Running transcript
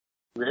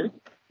Ready?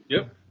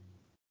 Yep.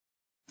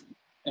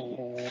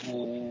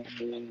 And,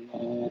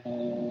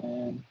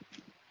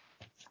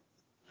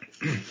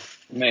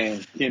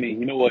 man, Kenny,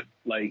 you know what,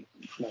 like,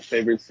 my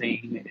favorite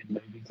scene in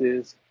movies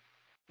is?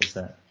 What's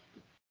that?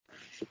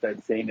 It's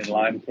that scene in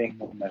Lion King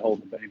when they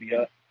hold the baby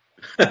up.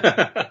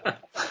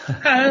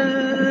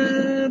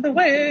 The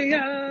way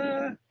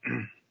up.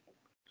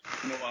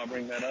 You know why I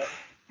bring that up?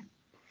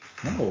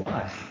 No,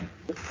 why?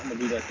 I'm going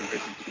to do that to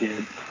Richard's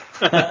kid.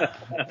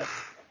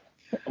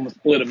 I'm going to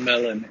split a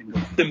melon and go,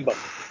 Simba.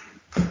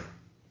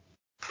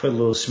 Put a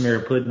little smear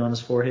of pudding on his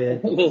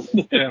forehead.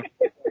 Yeah.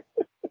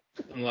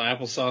 A little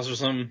applesauce or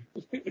something.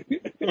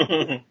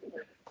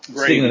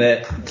 Speaking of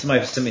that,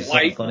 somebody sent me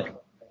something White- funny.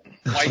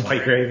 white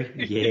White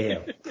gravy? Yeah.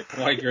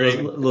 White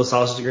gravy. Little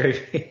sausage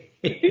gravy.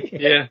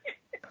 Yeah.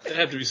 It'd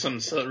have to be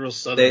something real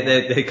southern.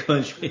 they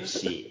country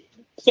shit.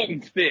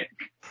 Something thick.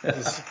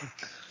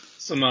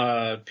 Some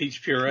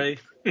peach puree.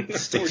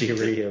 Stick to your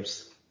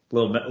ribs.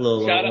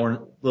 Little Shout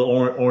out-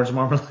 orange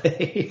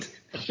marmalade.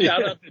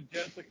 Shout out to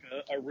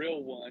Jessica, a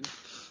real one,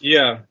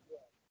 Yeah.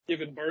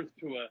 giving birth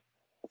to a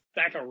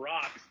stack of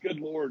rocks. Good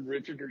Lord,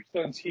 Richard, your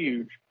son's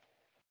huge.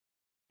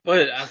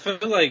 But I feel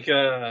like,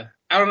 I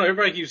don't know,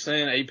 everybody keeps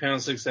saying 8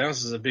 pounds, 6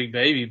 ounces is a big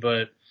baby,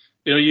 but,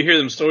 you know, you hear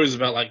them stories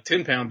about like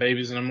 10-pound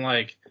babies, and I'm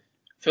like, I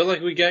feel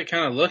like we got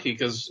kind of lucky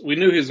because we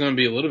knew he was going to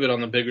be a little bit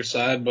on the bigger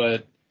side,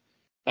 but,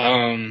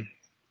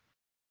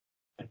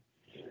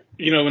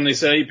 you know, when they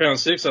said 8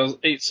 pounds 6, I was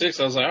 8'6",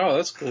 I was like, oh,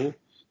 that's cool.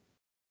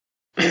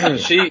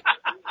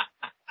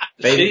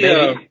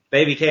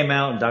 Baby came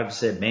out and doctor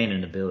said man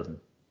in the building.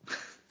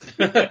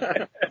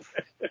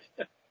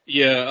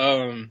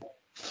 Yeah,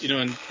 you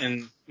know,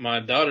 and my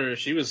daughter,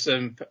 she was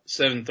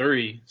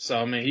 7'3", so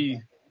I mean,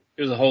 he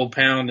was a whole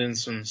pound and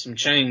some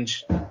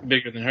change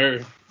bigger than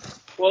her.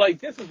 Well, like,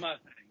 this is my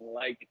thing.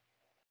 Like,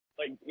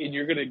 and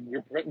you're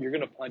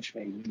gonna punch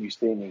me when you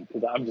see me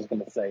because I'm just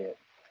gonna say it.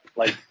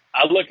 Like,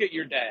 I look at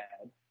your dad,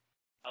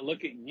 I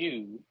look at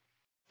you,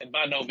 and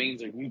by no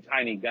means are you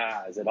tiny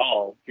guys at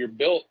all. You're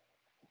built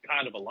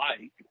kind of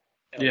alike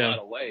in a lot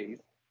of ways.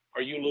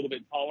 Are you a little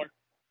bit taller?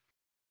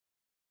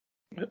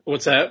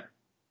 What's that?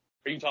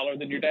 Are you taller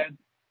than your dad?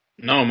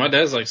 No, my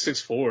dad's like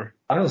 6'4".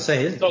 I don't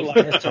say his So, like-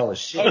 dad's tall as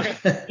shit.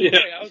 Okay. Yeah.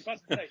 Okay, I was about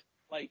to say,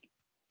 like,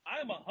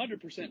 I'm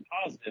 100%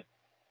 positive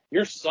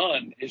your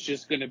son is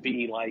just going to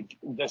be like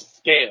the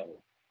scale.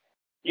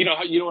 You know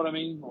what I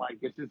mean? Like,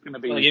 it's just going to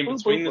be Like in boop,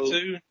 between boop, the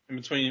boop. two, in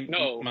between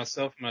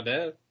myself and my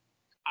dad.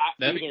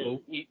 That'd be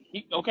cool.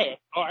 Okay,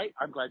 all right.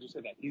 I'm glad you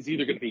said that. He's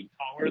either going to be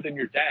taller than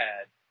your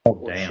dad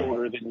or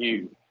shorter than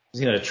you.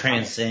 He's going to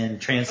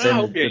transcend I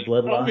hope the he ain't- I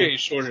hope bloodline. he ain't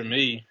shorter than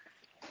me.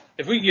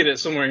 If we could get it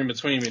somewhere in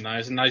between, it'd be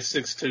nice. A nice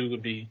 6'2"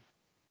 would be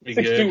good.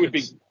 6'2" would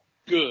be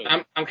good.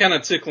 I'm kind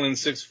of tickling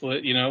 6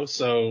 foot, you know,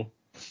 so.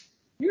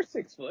 You're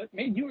 6 foot.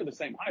 Man, you are the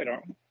same height,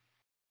 aren't we?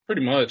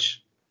 Pretty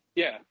much.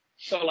 Yeah.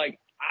 So, like,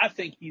 I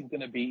think he's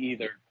going to be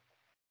either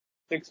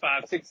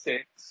 6'5",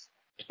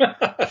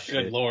 6'6",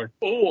 Good Lord.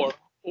 or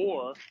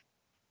 5'10",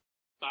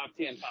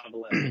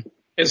 5'11".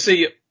 And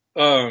see,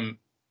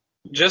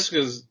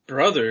 Jessica's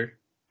brother,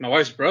 my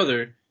wife's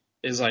brother,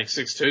 is like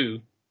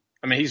 6'2".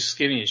 I mean, he's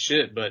skinny as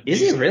shit, but. Is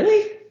he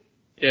really?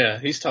 Yeah,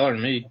 he's taller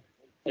than me.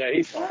 Yeah,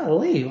 he's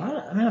Golly,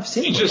 I mean, I've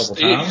seen him a couple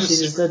He times.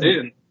 just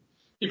didn't.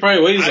 He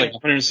probably weighs like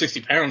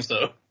 160 pounds,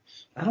 though.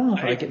 I don't know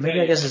if maybe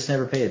I guess I just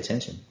never paid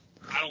attention.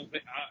 I don't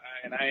think,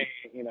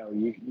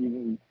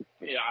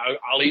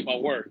 I'll eat my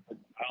word, but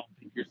I don't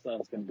think your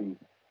son's going to be.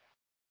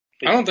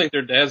 I don't think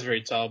their dad's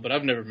very tall, but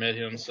I've never met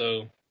him,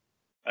 so.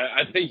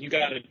 I think you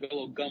got a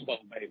little gumbo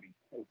baby.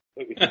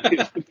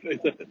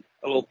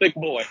 a little thick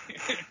boy.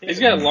 He's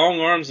got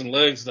long arms and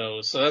legs,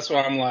 though, so that's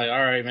why I'm like,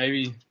 all right,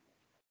 maybe.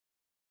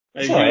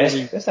 That's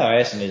how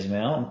Ashton is,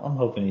 man. I'm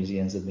hoping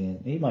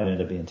he might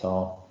end up being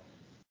tall.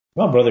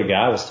 My brother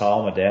Guy was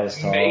tall. My dad was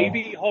tall.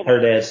 Maybe, her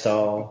dad's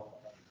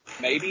tall.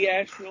 Maybe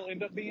Ashton will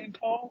end up being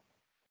tall.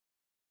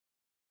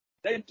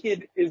 That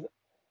kid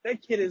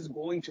is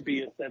going to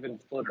be a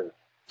 7-footer.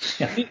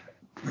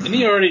 Isn't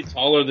he already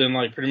taller than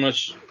like pretty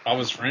much all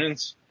his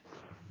friends?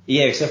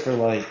 Yeah, except for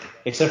like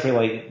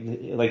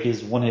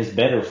one of his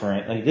better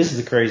friends. Like, this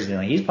is the crazy thing.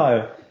 Like,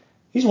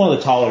 he's one of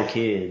the taller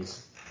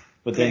kids,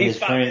 but then his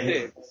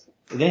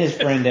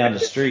friend down the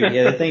street.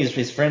 Yeah, the thing is,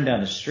 his friend down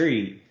the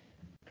street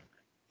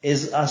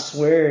is, I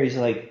swear, he's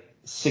like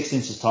 6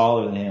 inches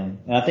taller than him,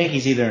 and I think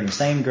he's either in the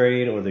same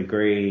grade or the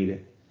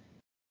grade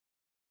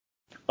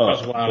up.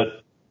 That's wild.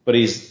 But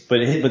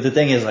the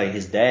thing is, like,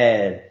 his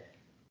dad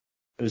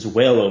is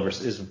well over,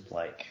 is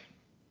like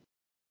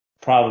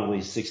probably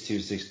 6'2",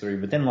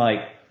 6'3", but then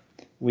like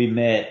we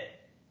met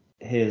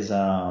his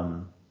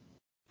mom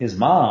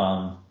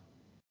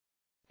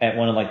at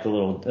one of like the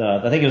little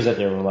I think it was at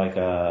their like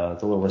the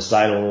little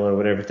recital or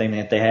whatever thing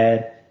that they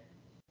had,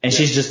 and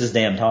she's just as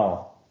damn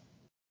tall.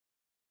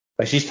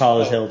 Like, she's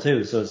tall as hell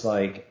too. So it's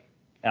like,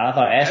 and I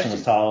thought Ashton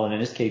was tall, and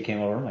then this kid came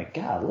over. I'm like,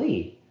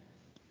 golly,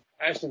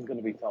 Ashton's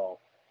gonna be tall.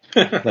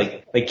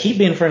 like keep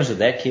being friends with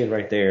that kid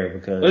right there,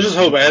 because Let's just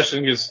hope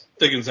Ashton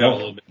thickens out a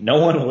little bit. No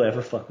one will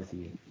ever fuck with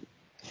you.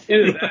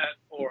 Either that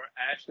or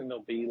Ashton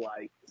will be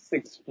like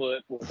 6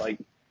 foot with like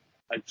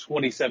a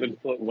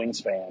 27-foot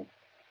wingspan.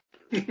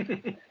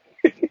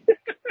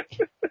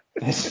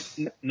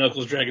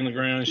 Knuckles dragging the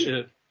ground and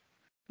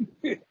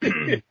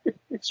shit.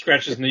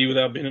 Scratch his knee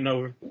without bending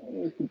over.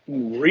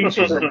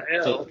 Reaches from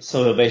hell.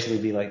 So he'll basically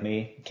be like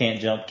me. Can't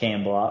jump,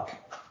 can block.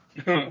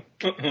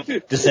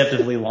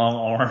 Deceptively long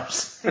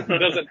arms.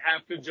 Doesn't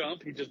have to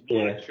jump. He just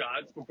blocks Yeah.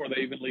 shots before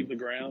they even leave the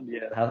ground.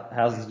 Yeah.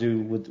 How's this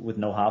dude with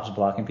no hops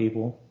blocking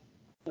people?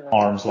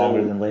 Arms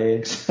longer than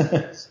legs.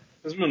 His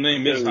middle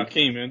name is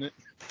Hakeem, isn't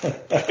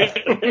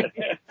it?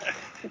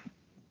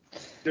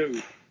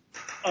 Dude.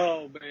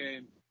 Oh,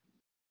 man.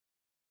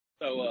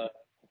 So,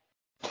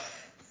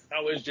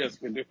 how is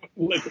Jessica doing?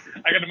 Listen,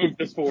 I got to move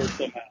this forward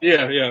somehow.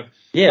 Yeah.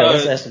 Yeah,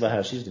 let's ask about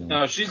how she's doing.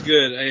 No, she's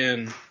good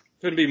and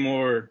couldn't be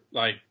more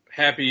like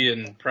happy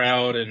and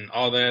proud and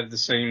all that the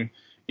same,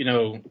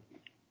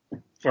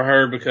 for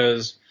her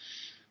because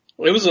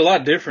it was a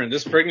lot different.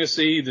 This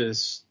pregnancy,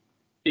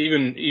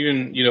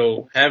 even,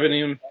 having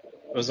him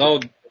was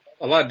all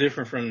a lot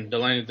different from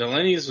Delaney.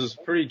 Delaney's was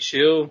pretty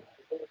chill.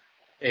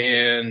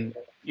 And,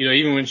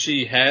 even when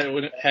she had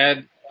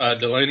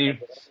Delaney,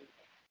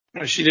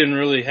 she didn't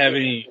really have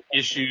any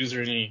issues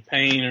or any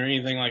pain or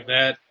anything like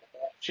that.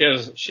 She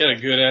had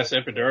a good ass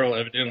epidural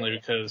evidently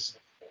because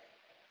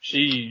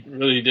she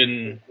really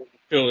didn't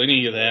feel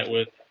any of that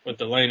with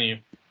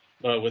Delaney.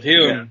 But with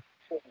him,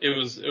 it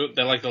was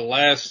like the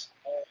last,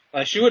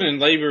 like she wasn't in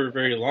labor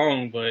very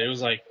long, but it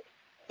was like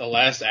the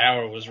last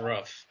hour was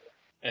rough.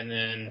 And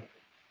then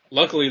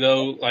luckily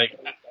though, like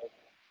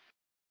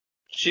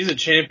she's a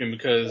champion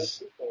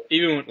because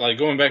even like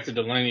going back to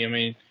Delaney, I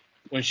mean,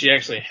 when she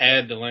actually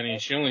had Delaney,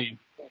 she only,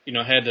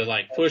 had to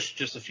like push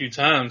just a few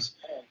times.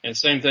 And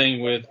same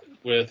thing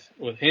with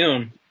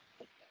him.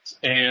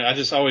 And I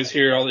just always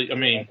hear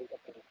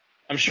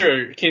I'm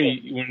sure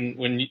Kenny,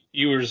 when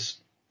you were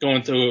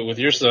going through it with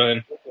your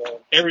son,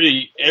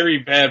 every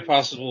bad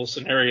possible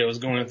scenario is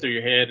going through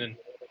your head. And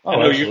I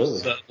know yours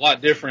is a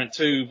lot different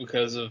too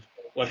because of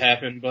what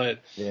happened.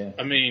 But yeah.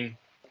 I mean,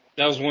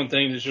 that was one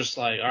thing that's just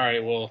like, all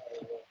right, well,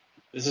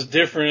 this is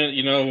different,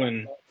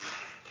 and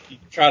you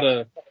try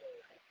to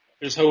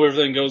just hope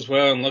everything goes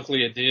well, and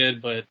luckily it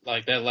did, but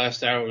like that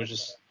last hour was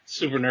just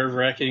super nerve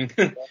wracking.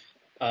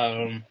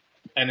 And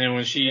then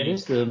when she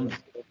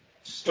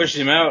pushed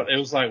him out, it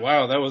was like,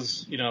 wow, that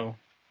was,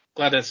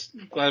 glad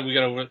we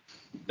got over it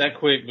that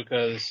quick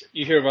because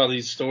you hear about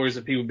these stories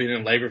of people being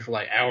in labor for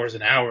like hours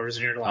and hours,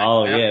 and you're like,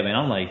 oh yeah, man,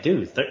 I'm like,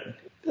 dude,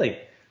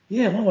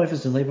 yeah, my wife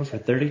was in labor for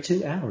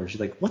 32 hours.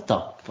 You're like, what the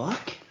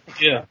fuck?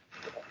 Yeah.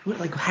 What,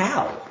 like,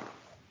 how?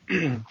 I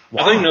think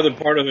another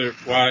part of it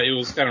why it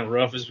was kind of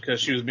rough is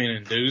because she was being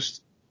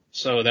induced.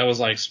 So that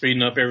was like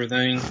speeding up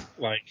everything.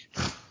 Like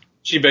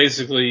she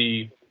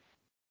basically,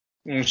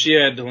 when she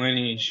had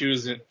Delaney,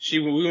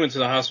 we went to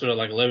the hospital at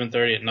like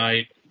 11:30 at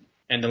night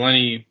and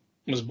Delaney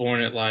was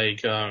born at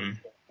like 8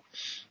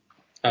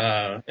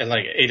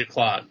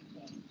 o'clock,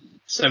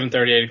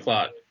 7:30, 8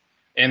 o'clock.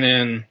 And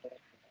then,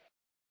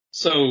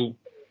 so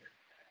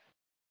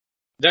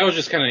that was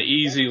just kind of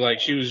easy.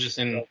 Like she was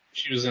in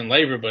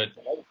labor, but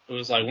it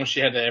was like once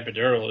she had the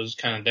epidural, it was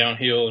kind of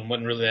downhill and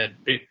wasn't really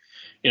that big,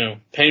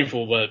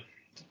 painful. But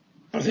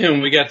then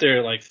we got there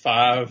at like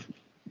 5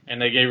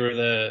 and they gave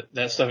her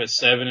that stuff at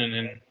 7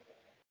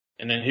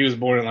 and then he was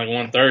born at like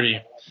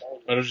 1:30.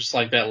 But it was just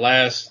like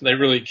that they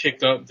really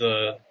kicked up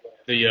the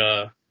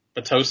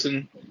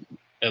Pitocin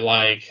at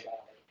like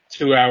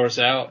 2 hours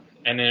out.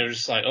 And then it was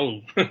just like,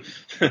 oh,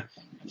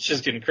 it's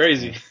just getting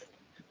crazy.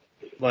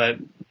 But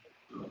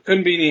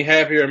couldn't be any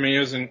happier. I mean, it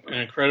was an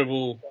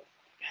incredible,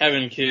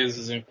 having kids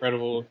is an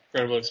incredible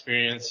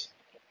experience.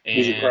 And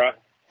did you cry?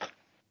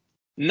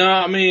 No,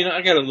 I mean,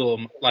 I got a little,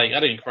 like, I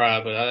didn't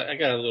cry, but I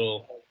got a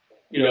little,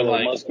 you got a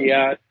little musky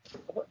eyed?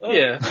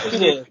 Yeah, it was a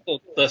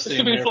little dusty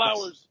in there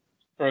flowers.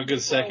 For a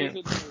good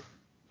second.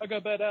 I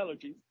got bad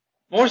allergies.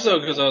 More so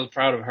because I was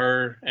proud of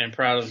her and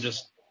proud of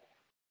just,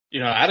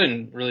 I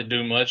didn't really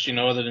do much,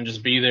 other than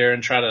just be there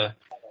and try to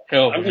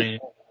help.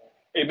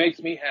 It makes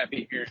me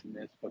happy hearing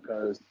this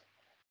because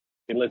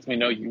it lets me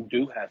know you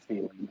do have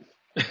feelings.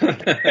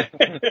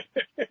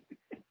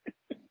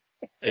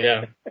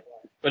 Yeah,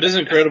 but it's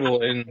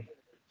incredible, and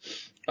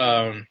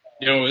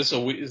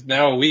it's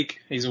now a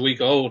week. He's a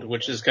week old,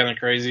 which is kind of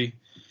crazy.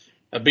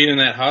 Being in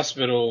that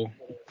hospital,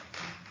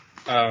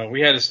 we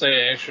had to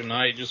stay an extra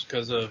night just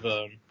because of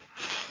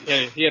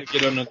he had to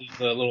get under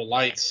the little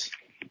lights.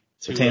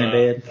 Tanning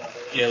bed.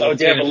 Yeah. Oh,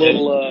 do you have a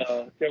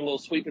little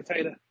sweet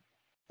potato?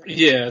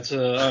 Yeah,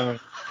 to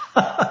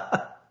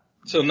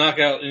knock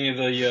out any of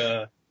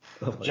the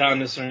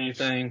jaundice or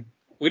anything.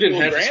 We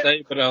didn't have to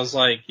stay, but I was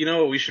like, you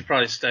know what, we should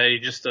probably stay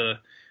just to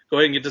go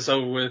ahead and get this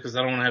over with because I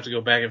don't want to have to go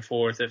back and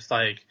forth if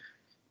if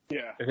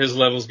his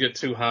levels get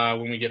too high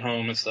when we get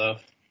home and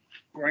stuff.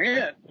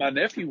 Grant, my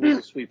nephew was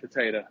a sweet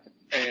potato,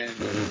 and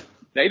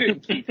they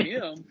didn't keep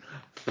him.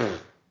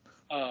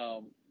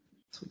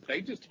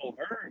 They just told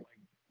her,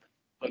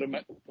 put him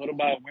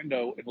by a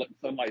window and let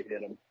sunlight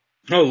hit him.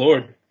 Oh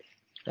Lord!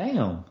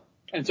 Damn.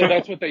 And so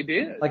that's what they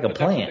did. Like a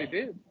plant. That's what they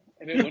did,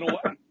 and it went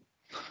away.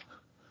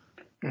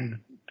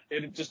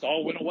 it just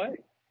all went away.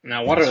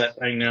 Now water that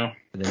thing now.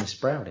 And then it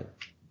sprouted.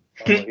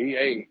 Oh, he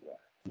ate.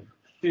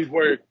 See,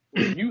 where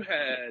you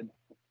had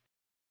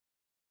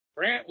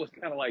Grant was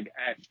kind of like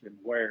Ashton,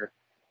 where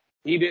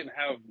he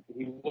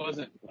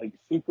wasn't like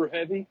super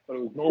heavy, but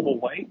it was normal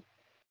weight.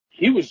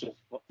 He was just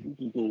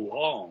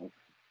long.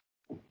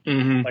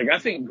 Mm-hmm. Like I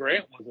think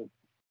Grant was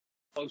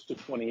close to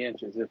 20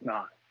 inches, if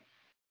not.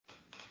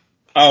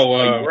 Oh,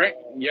 Like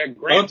Grant.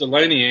 Both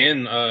Delaney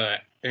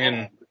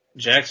and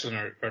Jackson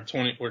are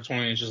 20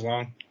 inches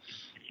long.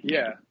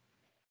 Yeah.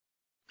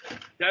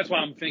 That's why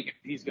I'm thinking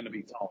he's going to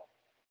be tall.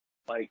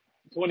 Like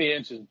 20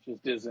 inches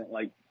just isn't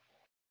like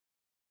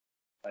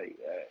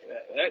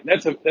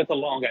that's a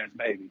long ass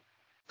baby.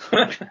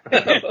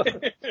 That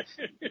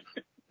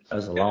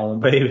was a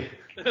long baby.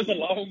 That's a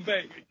long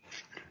baby.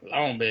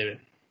 Long baby.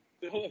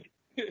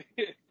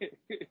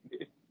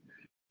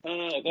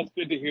 That's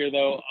good to hear,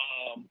 though.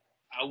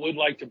 I would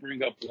like to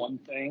bring up one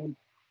thing.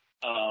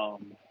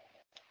 I'm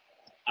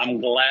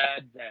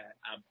glad that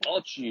I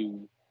bought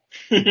you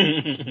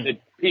the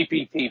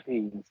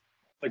PPTPs,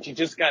 but you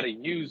just got to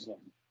use them.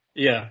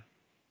 Yeah.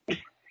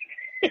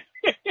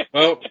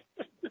 Well,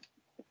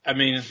 I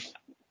mean,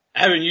 I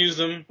haven't used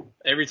them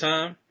every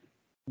time,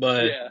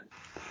 but Yeah.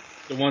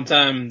 the one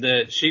time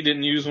that she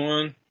didn't use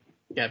one,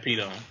 got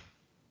peed on.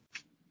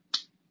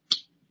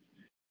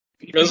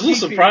 It was a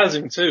little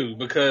surprising too,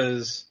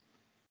 because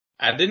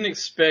I didn't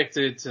expect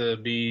it to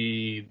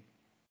be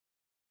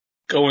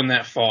going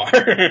that far.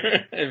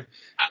 if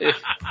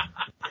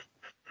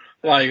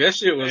like that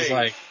shit was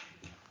like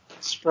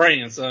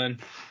spraying, son.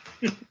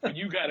 When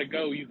you gotta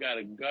go, you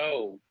gotta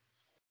go.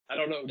 I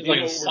don't know. It's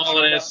like a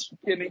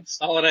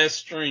solid ass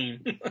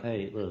stream.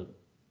 Hey, look,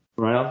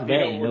 right off the bat,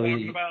 you know what we're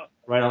talking about?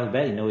 Right off the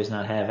bat, you know he's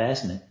not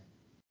half-assing it.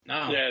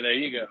 No. Yeah, there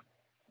you go.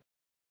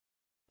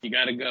 You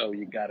gotta go.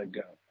 You gotta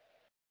go.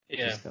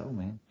 Yeah. Just go,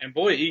 man. And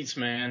boy eats,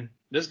 man.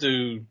 This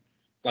dude,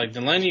 like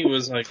Delaney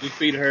was like, we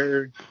feed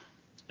her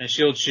and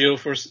she'll chill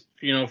for,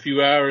 a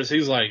few hours.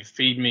 He's like,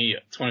 feed me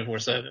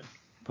 24/7.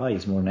 Probably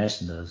eats more than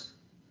Ashton does.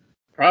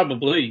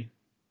 Probably.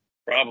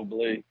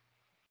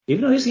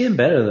 Even though he's getting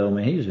better though,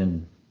 man, he's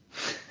been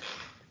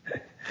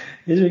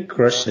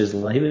crushing his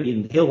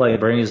lunch. He'll like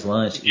bring his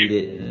lunch, eat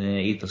it, and then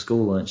eat the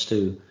school lunch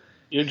too.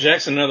 You're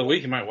Jackson another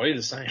week, he might weigh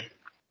the same.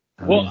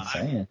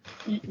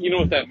 You know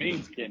what that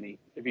means, Kenny?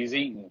 If he's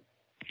eating,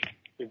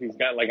 if he's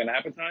got like an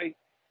appetite,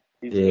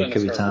 he's it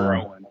could be start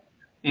time. growing.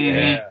 Mm-hmm.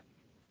 Yeah.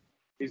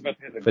 He's about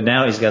to hit the But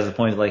now he's got the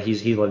point like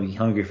he's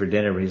hungry for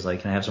dinner, but he's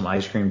like, can I have some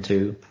ice cream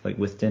too, like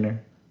with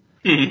dinner?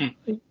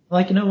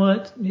 Like, you know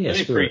what? Yeah,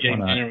 Maybe screw it. Why pre-game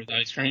not? dinner with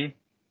ice cream.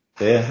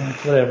 Yeah,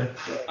 whatever.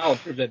 I'll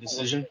approve that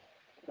decision.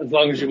 As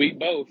long as you eat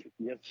both.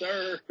 Yes,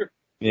 sir.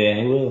 Yeah,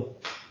 he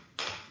will.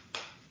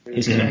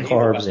 He's getting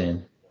carbs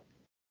in.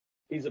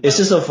 It's It's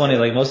just so funny.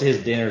 Like most of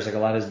his dinners, like a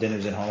lot of his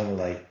dinners at home are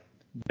like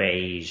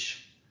beige,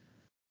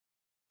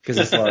 because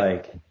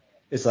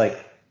it's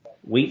like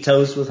wheat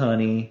toast with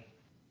honey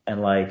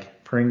and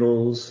like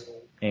Pringles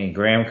and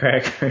graham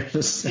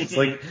crackers. It's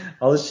like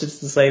all this shit's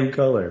the same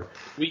color.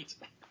 Wheat.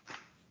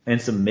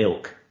 And some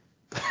milk.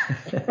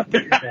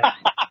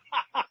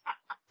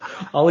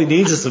 All he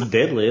needs is some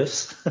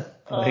deadlifts.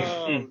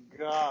 Oh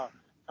God!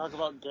 Talk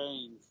about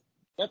gains.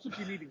 That's what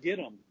you need to get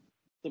him.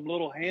 Some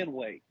little hand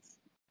weights.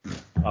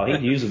 Oh,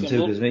 he'd use them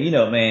too, because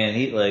man,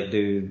 he like,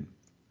 dude,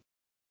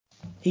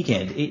 he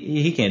can't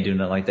do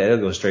nothing like that. He'll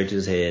go straight to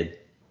his head.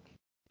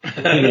 He'd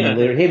been in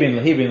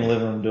the living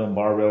room doing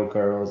barbell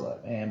curls.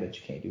 Like, man, I bet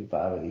you can't do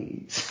 5 of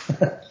these.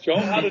 Show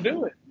him how to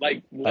do it.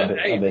 Like,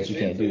 I bet you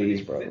can't do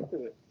these, bro.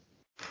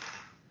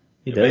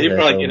 He But does he'd that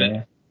probably though, get man.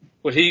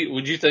 it.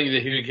 Would you think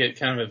that he would get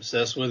kind of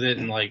obsessed with it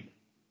and like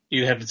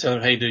you'd have to tell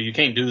him, hey, dude, you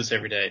can't do this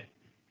every day?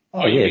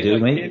 Oh yeah, you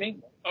dude. mean like Man. Kenny?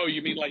 Oh,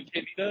 you mean like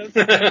Kenny does?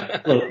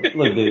 Look,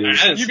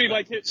 dude. You mean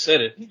like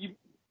said it?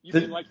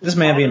 This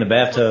man be in the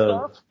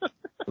bathtub.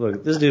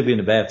 Look, this dude be in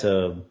the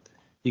bathtub.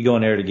 You go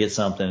in there to get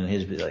something, and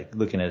he'll be like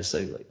looking at his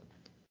face like,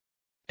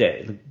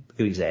 "Dad, look at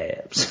these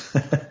abs.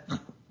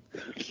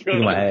 Look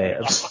at my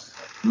abs."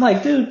 I'm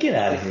like, dude, get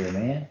out of here,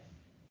 man.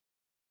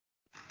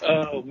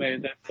 Oh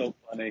man, that's so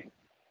funny.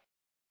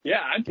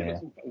 Yeah, I'd give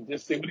him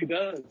just see what he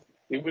does.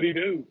 See what he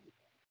do.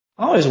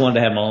 I always wanted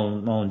to have my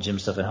own gym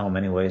stuff at home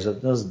anyway, so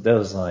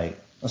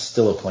that's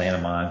still a plan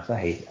of mine.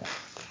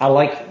 I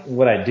like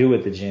what I do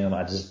at the gym.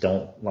 I just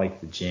don't like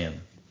the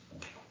gym.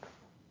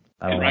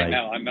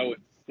 Now, I know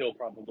it's still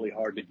probably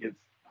hard to get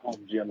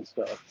home gym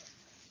stuff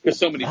because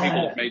so many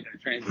people have made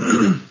that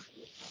transition.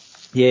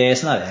 Yeah,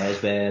 it's not as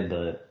bad,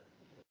 but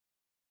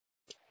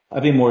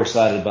I'd be more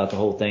excited about the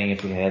whole thing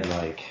if we had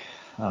like,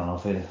 I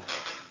don't know,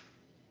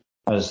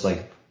 I was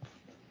like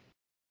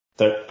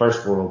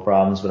first world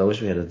problems, but I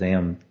wish we had a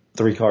damn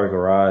 3-car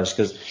garage,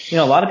 because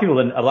a lot of people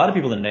in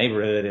the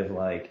neighborhood have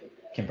like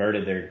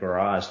converted their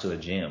garage to a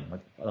gym,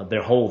 like,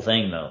 their whole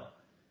thing though,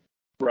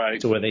 right?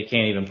 To where they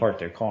can't even park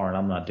their car, and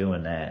I'm not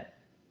doing that.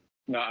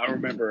 No, I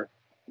remember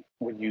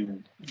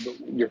when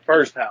your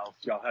first house,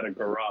 y'all had a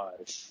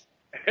garage,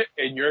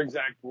 and your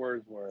exact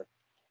words were,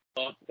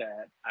 "Fuck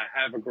that! I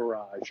have a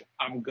garage.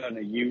 I'm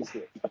gonna use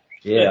it."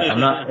 Yeah, I'm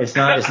not. It's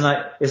not. It's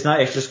not. It's not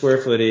extra square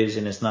footage,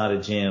 and it's not a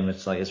gym.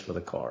 It's like it's for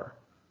the car.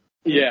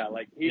 Yeah,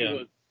 like he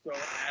was so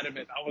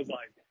adamant. I was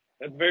like,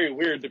 that's very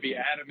weird to be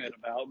adamant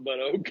about, but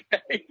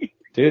okay.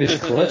 Dude, it's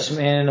clutch,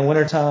 man. In the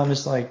wintertime,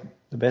 it's like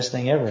the best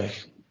thing ever.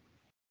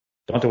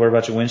 Don't have to worry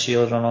about your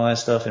windshield and all that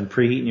stuff and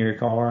preheating your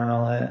car and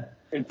all that.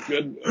 It's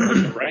good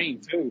with the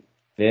rain too.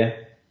 Yeah.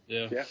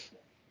 Yeah.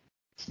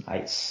 It's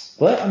nice.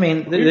 But I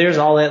mean, there's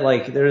all that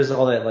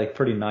like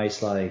pretty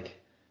nice like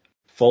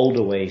fold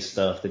away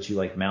stuff that you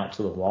like mount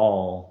to the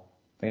wall.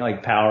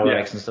 Like power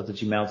racks and stuff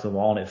that you mount to the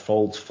wall and it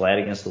folds flat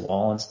against the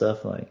wall and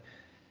stuff like.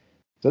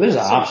 So there's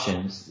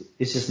options.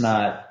 It's just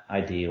not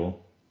ideal.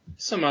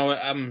 Something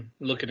I'm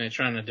looking at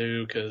trying to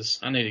do because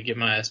I need to get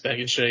my ass back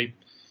in shape,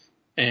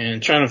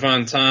 and trying to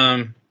find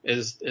time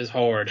is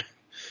hard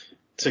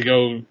to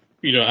go,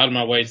 out of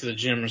my way to the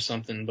gym or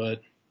something.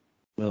 But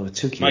well, with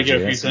 2 kids, might get a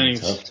few that's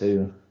things. Tough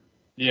too.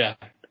 Yeah.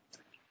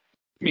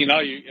 And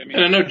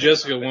I know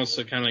Jessica wants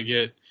to kind of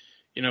get,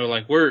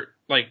 like we're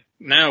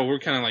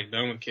kind of like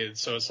done with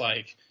kids, so it's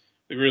like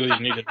we really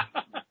need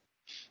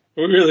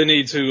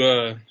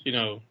to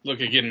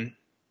look at getting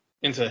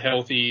into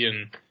healthy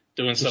and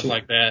doing stuff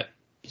like that.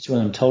 Get you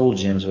one of them total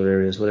gyms,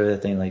 whatever it is, whatever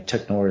that thing like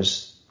Chuck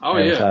Norris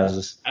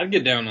advertises. Yeah. I'd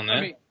get down on that.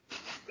 I mean,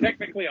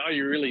 technically all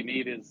you really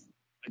need is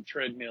a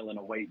treadmill and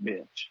a weight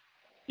bench.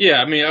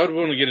 Yeah, I mean, I would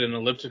want to get an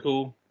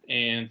elliptical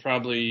and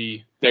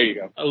probably there you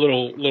go. A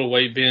little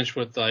weight bench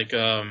with like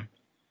I've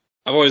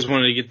always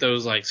wanted to get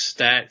those like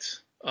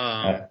stacked.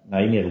 No,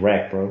 you need a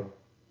rack, bro.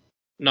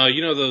 No,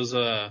 those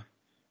that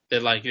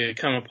like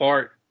come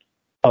apart.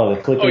 Oh,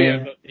 the clip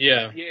in?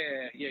 Yeah.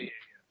 Yeah.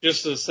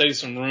 Just to save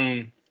some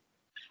room.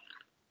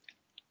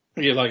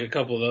 Get like a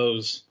couple of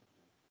those.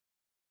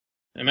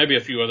 And maybe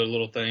a few other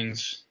little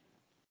things.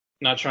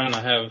 Not trying to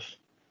have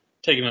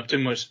taken up too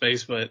much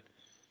space, but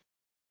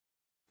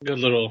good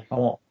little. I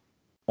want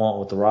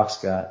what The Rock's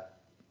got.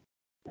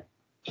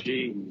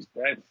 Jeez,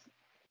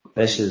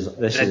 that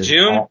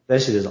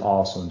shit is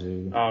awesome,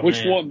 dude. Oh,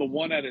 which one? The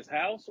one at his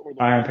house or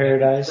the Iron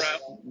Paradise?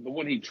 The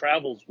one he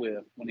travels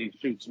with when he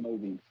shoots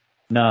movies?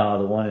 No,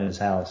 the one in his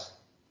house.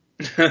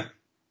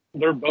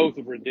 They're both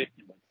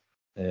ridiculous.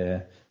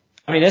 Yeah.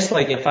 I mean, it's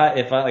like if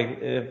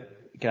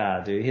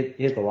God, dude,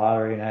 hit the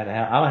lottery and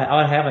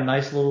I would have a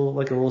nice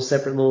little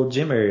separate little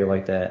gym area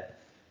like that.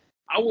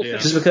 I will say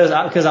just because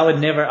I would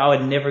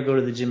never go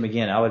to the gym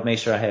again. I would make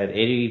sure I had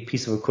any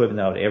piece of equipment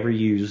that I would ever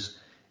use,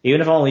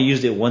 even if I only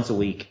used it once a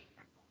week.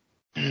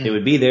 It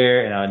would be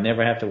there, and I would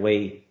never have to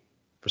wait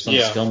for some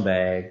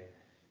scumbag.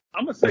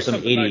 I'm gonna say some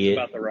something idiot.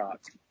 nice about The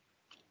Rock.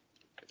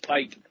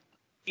 Like,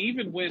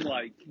 even when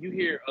like you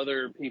hear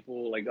other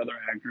people, like other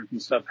actors and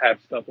stuff,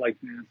 have stuff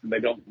like this, and they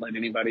don't let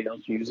anybody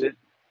else use it.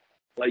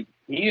 Like,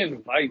 he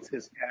invites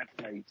his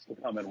castmates to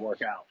come and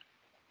work out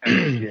at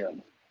the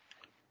gym.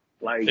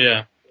 Like,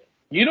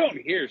 you don't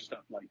hear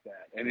stuff like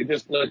that, and it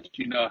just lets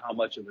you know how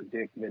much of a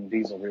dick Vin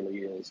Diesel really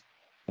is,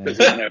 because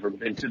he's never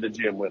been to the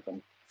gym with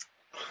him.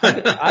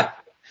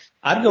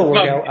 I'd go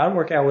work out. I'd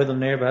work out with him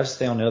there, but I'd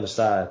stay on the other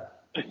side.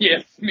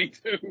 Yes, me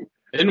too.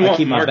 I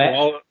keep my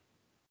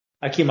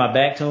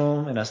back to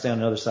him, and I stay on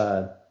the other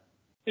side.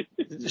 Mark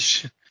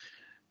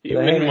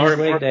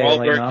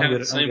Wahlberg kind of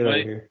the same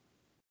way. Here.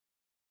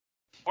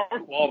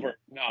 Mark Wahlberg,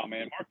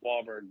 Mark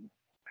Wahlberg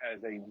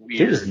has a weird.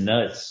 Dude is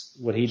nuts.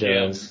 What he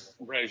does.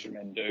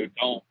 Regimen, dude.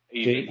 Don't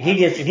even. He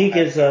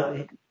gets up.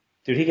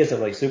 Dude, he gets up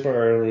like super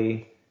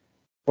early.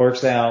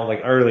 Works out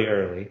like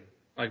early.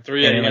 Like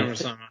 3 a.m. or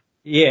something.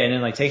 Yeah, and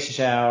then like takes a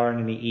shower and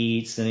then he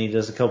eats and he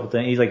does a couple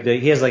things.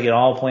 He has like it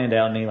all planned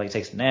out and he like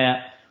takes a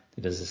nap.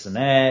 He does this and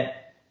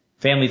that.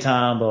 Family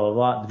time, blah blah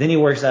blah. But then he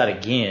works out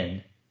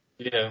again.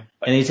 Yeah.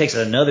 And he takes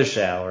another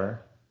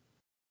shower.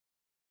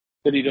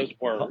 Then he does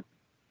work.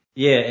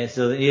 Yeah, and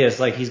so it's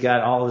like he's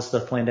got all this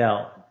stuff planned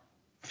out.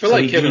 I feel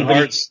like Kevin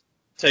Hart's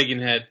taking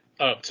that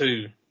up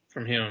too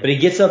from him. But he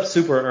gets up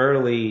super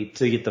early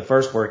to get the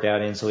first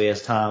workout in, so he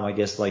has time, I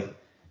guess, like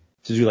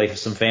to do like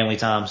some family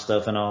time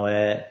stuff and all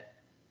that.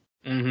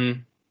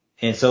 Mm-hmm.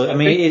 And so I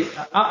mean,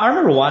 I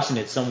remember watching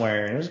it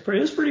somewhere, and it was a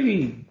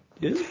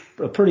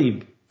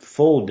pretty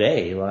full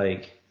day.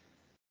 Like,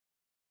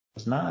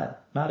 it's not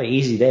an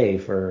easy day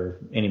for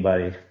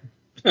anybody.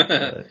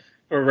 For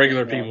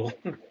regular people.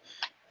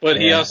 But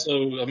he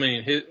also, I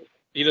mean,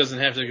 he doesn't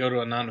have to go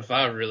to a 9 to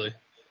 5 really.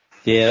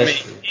 Yeah. I mean,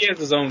 he has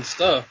his own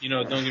stuff,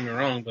 don't get me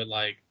wrong, but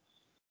like,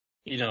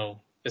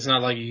 it's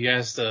not like he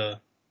has to,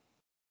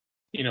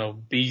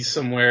 be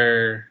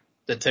somewhere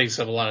that takes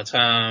up a lot of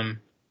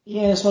time.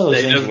 Yeah, it's one of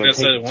those things where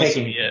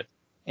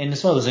and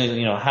it's one of those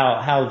things,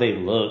 how they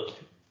look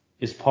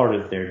is part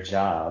of their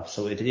job.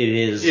 So it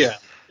is. Yeah,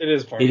 it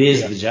is part. It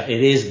is the job.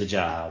 It is the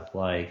job.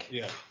 Like.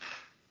 Yeah.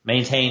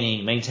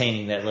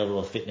 Maintaining that level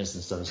of fitness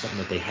and stuff is something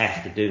that they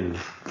have to do.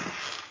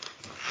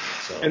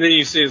 So. And then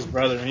you see his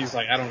brother, and he's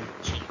like, "I don't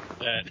cheat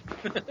that."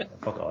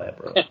 Fuck all that,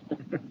 bro.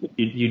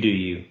 you do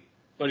you.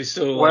 But he's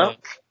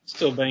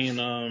still banging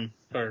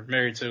or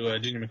married to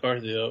Gina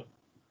McCarthy though.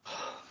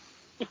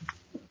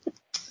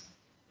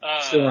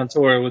 Still on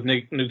tour with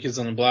New Kids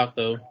on the Block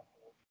though.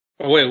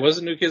 Oh wait, was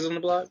it New Kids on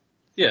the Block?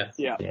 Yeah.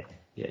 Yeah.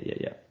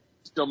 Yeah.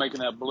 Still making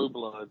that Blue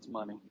Bloods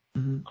money.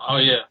 Mm-hmm. Oh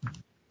yeah.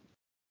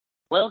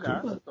 Well,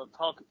 guys, so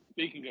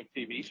speaking of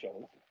TV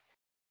shows,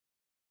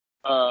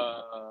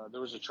 there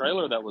was a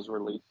trailer that was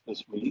released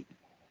this week.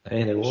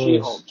 Hey, there The was.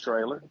 She-Hulk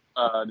trailer.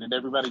 Did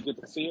everybody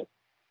get to see it?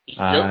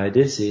 I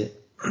did see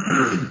it.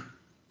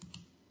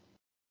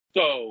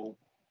 So,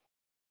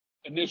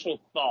 initial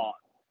thought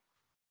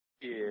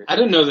is... I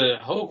didn't know that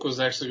Hulk was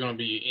actually going to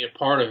be a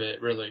part of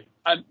it, really.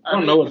 I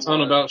don't know a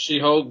ton about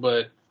She-Hulk,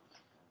 but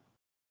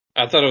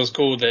I thought it was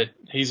cool that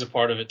he's a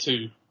part of it,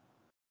 too.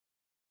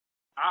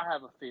 I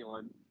have a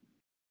feeling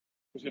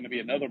there's going to be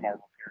another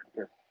Marvel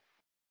character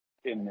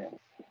in this.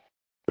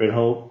 Red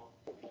Hulk?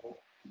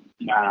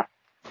 Nah.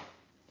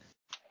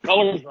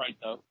 Color's right,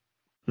 though.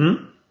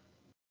 Hmm?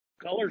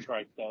 Color's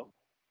right, though.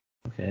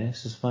 Okay,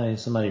 so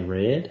somebody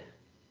red?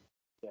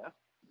 Yeah.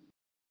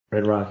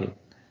 Red Rocket.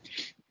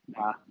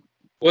 Nah.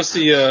 What's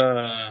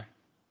the,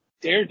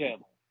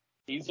 Daredevil.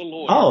 He's a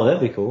lawyer. Oh,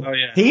 that'd be cool. Oh,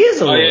 yeah. He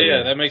is a lawyer.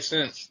 Yeah, that makes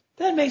sense.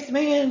 That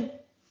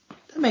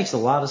makes a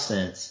lot of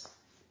sense.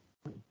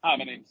 Hi,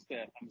 my name's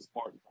Steph. I'm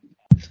smart.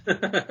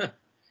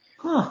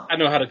 Huh. I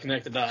know how to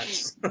connect the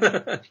dots.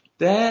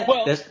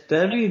 That's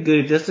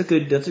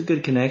a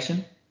good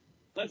connection.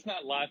 Let's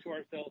not lie to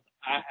ourselves.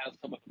 I have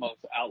some of the most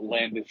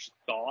outlandish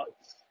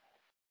thoughts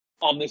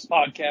on this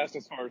podcast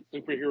as far as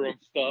superhero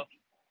stuff,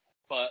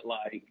 but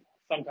like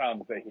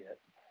sometimes they hit.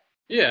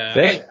 Yeah,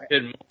 I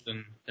hit more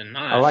than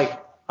not. I like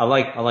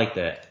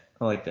that.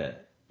 I like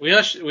that. We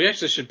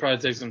actually should probably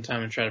take some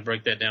time and try to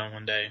break that down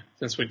one day,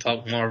 since we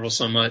talk Marvel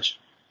so much.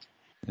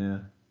 Yeah.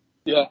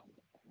 Yeah.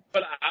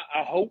 But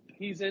I hope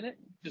he's in it,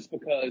 just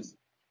because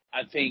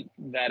I think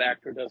that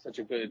actor does such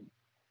a good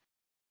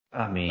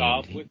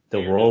job with the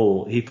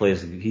role he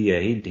plays, he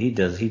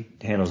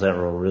handles that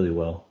role really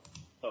well.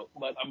 So,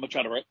 but I'm gonna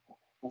try to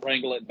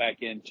wrangle it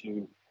back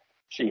into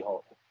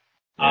She-Hulk.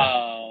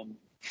 Yeah.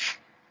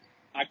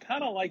 I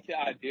kind of like the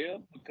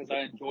idea because I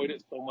enjoyed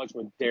it so much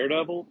with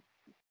Daredevil,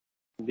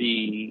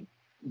 the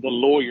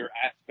lawyer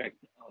aspect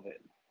of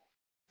it.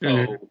 So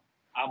Mm-hmm.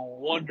 I'm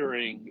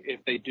wondering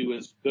if they do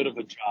as good of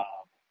a job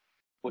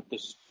with the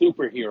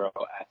superhero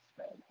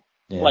aspect.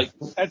 Yeah. Like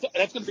that's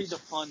going to be the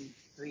fun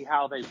to see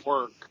how they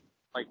work.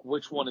 Like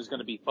which one is going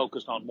to be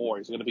focused on more?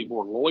 Is it going to be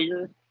more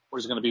lawyer, or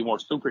is it going to be more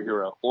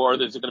superhero, or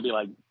is it going to be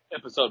like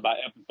episode by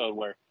episode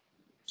where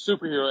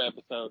superhero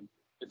episode,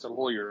 it's a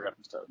lawyer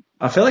episode?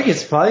 I feel like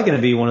it's probably going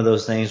to be one of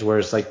those things where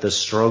it's like the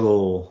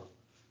struggle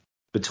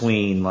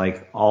between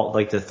like all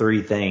like the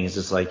three things.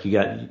 It's like you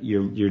got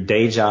your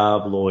day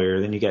job lawyer,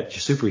 then you got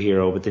your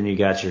superhero, but then you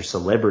got your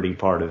celebrity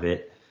part of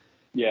it.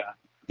 Yeah.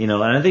 You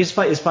know, and I think it's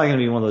probably going to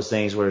be one of those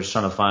things where it's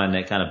trying to find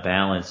that kind of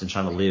balance and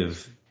trying to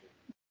live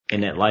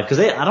in that life. Because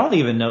I don't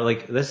even know,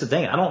 like, that's the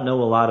thing. I don't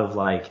know a lot of,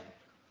 like,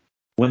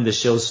 when the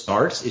show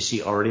starts, is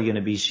she already going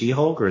to be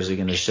She-Hulk, or is it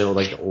going to show,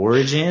 like, the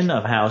origin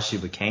of how she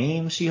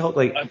became She-Hulk?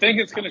 Like, I think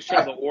it's going to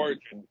show the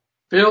origin.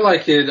 Feel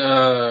like it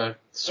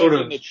sort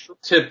of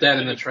tipped that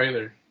in the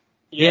trailer.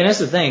 Yeah, and that's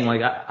the thing.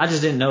 Like, I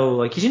just didn't know,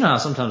 like, because you know how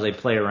sometimes they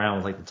play around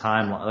with, like, the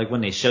timeline. Like, when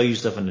they show you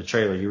stuff in the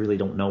trailer, you really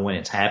don't know when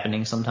it's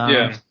happening sometimes.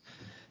 Yeah.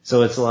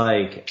 So it's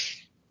like,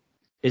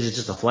 is it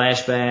just a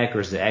flashback, or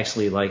is it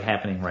actually, like,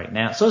 happening right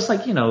now? So it's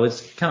like, you know,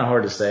 it's kind of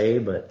hard to say,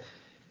 but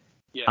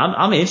Yeah.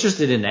 I'm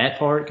interested in that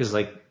part because,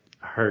 like,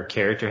 her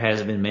character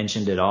hasn't been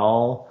mentioned at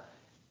all.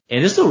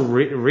 And this will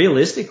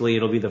realistically,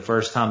 it'll be the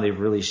first time they've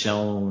really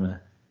shown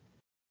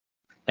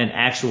an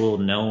actual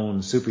known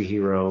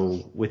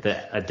superhero with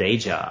a day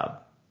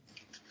job.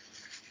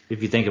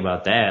 If you think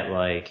about that,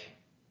 like,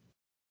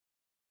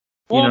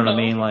 you know what I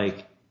mean?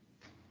 Like,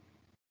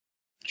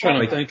 trying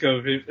to think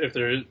of if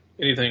there is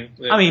anything.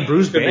 I mean,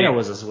 Bruce Banner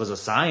was a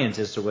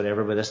scientist or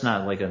whatever, but it's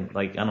not like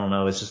I don't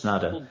know. It's just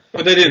not a.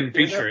 But they didn't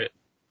feature it.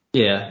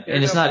 Yeah,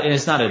 and it's not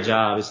a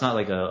job. It's not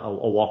like a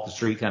walk the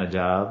street kind of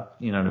job.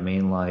 You know what I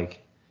mean?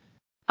 Like,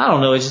 I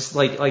don't know. It's just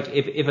like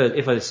if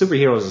a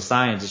superhero is a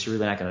scientist, you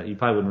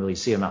probably wouldn't really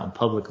see them out in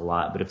public a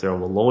lot. But if they're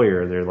a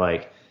lawyer, they're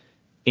like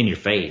in your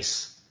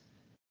face.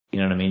 You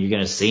know what I mean? You're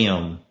gonna see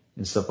them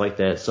and stuff like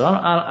that. So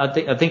I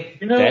think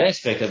that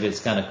aspect of it's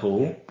kind of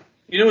cool.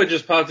 You know what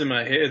just popped in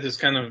my head? That's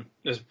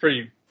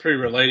pretty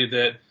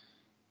related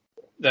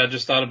that I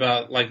just thought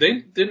about. Like they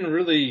didn't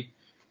really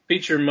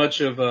feature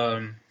much of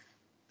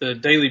the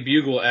Daily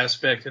Bugle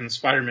aspect in the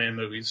Spider-Man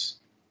movies.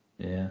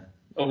 Yeah.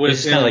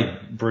 It's kind of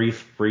like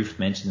brief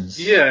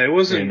mentions. Yeah, it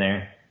wasn't in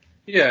there.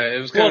 Yeah,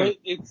 it was kind of.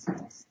 It's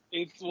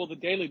the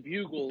Daily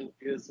Bugle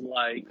is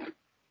like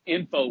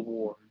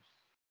InfoWars.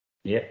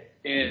 Yeah.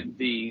 In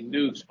the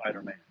new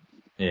Spider-Man.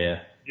 Yeah.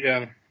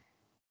 Yeah.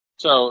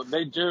 So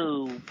they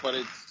do, but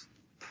it's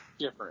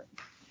different.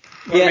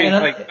 Well, yeah, I mean,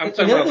 I'm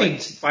talking about like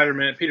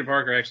Spider-Man, Peter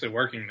Parker actually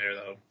working there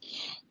though.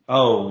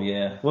 Oh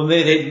yeah. Well,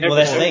 that's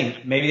the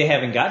thing. Maybe they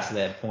haven't got to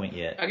that point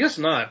yet. I guess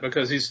not,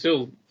 because he's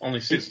still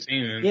only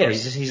 16. Yeah,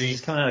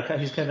 he's coming out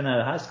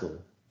of high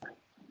school.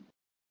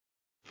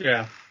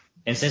 Yeah.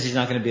 And since he's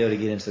not going to be able to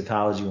get into the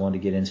college he wanted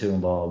to get into,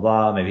 and blah blah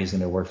blah, maybe he's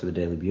going to work for the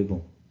Daily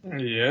Bugle.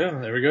 Yeah,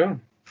 there we go.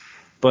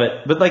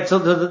 But like, so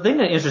the thing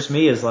that interests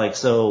me is like,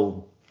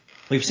 so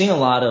we've seen a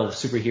lot of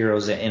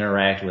superheroes that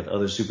interact with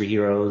other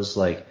superheroes.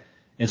 Like,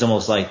 it's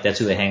almost like that's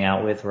who they hang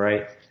out with,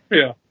 right?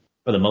 Yeah.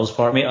 For the most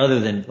part. I mean, other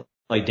than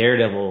like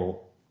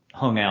Daredevil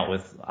hung out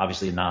with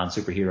obviously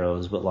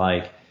non-superheroes, but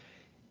like,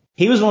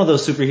 he was one of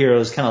those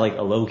superheroes, kind of like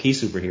a low-key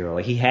superhero.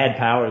 Like, he had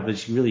power,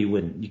 but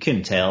you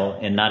couldn't tell,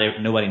 and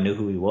nobody knew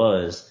who he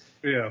was.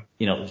 Yeah.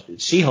 You know,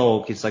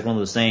 She-Hulk, it's like one of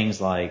those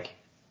things like,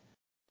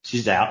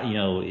 she's out, you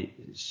know,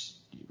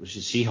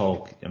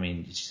 She-Hulk, I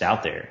mean, she's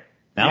out there.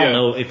 Now, I don't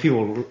know if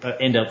people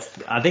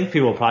I think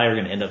people probably are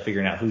going to end up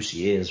figuring out who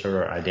she is,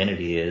 her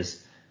identity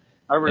is.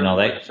 I really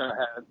wish I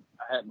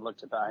hadn't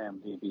looked at the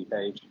IMDb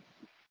page.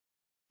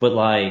 But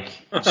like,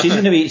 I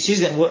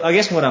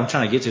guess what I'm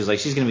trying to get to is like,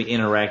 she's going to be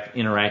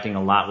interacting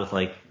a lot with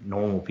like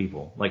normal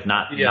people, like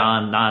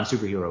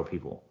non-superhero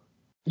people.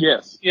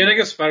 Yes. Yeah, and I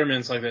guess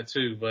Spider-Man's like that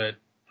too, but,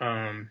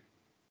 none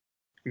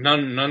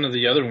of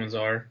the other ones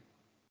are.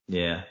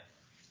 Yeah.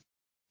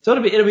 So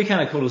it'll be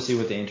kind of cool to see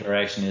what the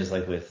interaction is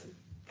like with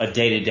a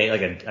day-to-day,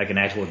 like an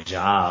actual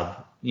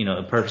job, you know,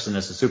 a person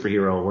that's a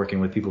superhero working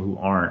with people who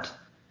aren't.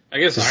 I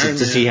guess Iron Man,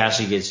 to see how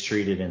she gets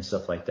treated and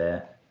stuff like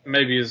that.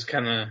 Maybe is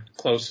kind of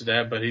close to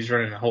that, but he's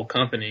running a whole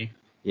company.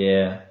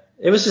 Yeah.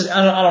 It was just,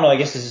 I don't know, I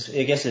guess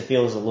it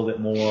feels a little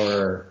bit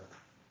more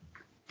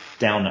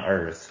down to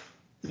earth.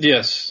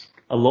 Yes.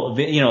 A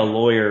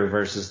lawyer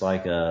versus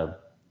like a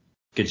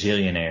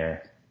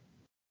gajillionaire.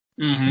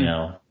 Mm-hmm. You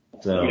know,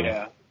 so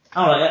yeah.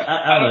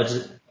 I don't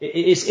know.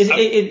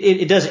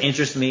 It does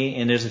interest me,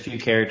 and there's a few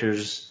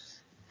characters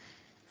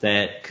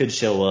that could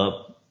show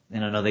up,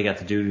 and I know they got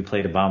the dude who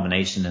played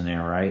Abomination in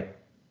there, right?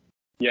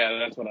 Yeah,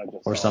 that's what I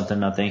just or saw.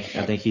 something. I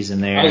think he's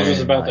in there. I was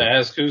just about to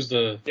ask who's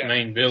the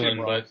main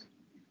villain, but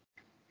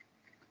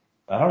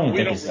I don't even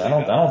think it's. I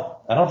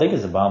don't think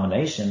it's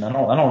Abomination. I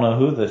don't know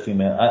who the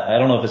female. I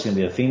don't know if it's gonna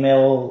be a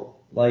female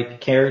like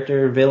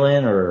character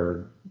villain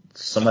or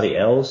somebody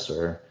else,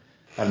 or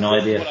I have no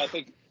idea. What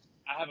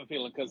I have a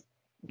feeling because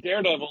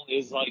Daredevil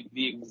is like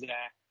the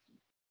exact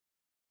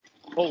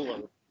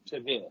polar to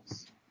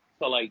this.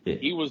 So like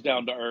he was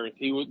down to earth.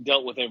 He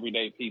dealt with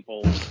everyday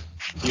people,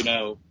 you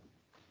know.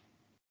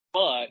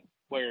 But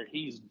where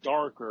he's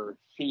darker,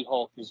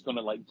 She-Hulk is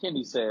gonna, like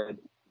Kenny said,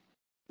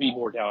 be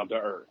more down to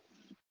earth.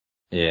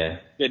 Yeah.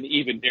 Than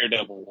even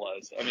Daredevil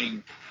was. I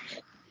mean,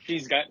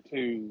 she's got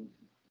to.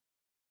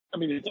 I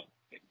mean,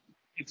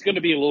 it's going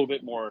to be a little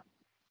bit more.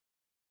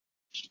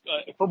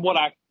 From what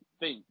I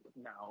think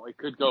now, it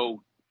could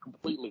go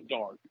completely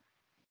dark,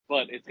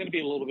 but it's going to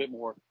be a little bit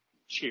more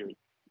cheery.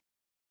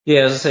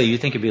 Yeah, as I say, you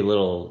think it'd be a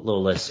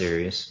little less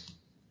serious.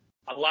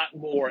 A lot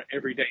more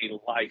everyday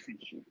life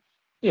issues.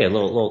 Yeah, a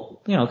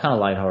little, you know, kind of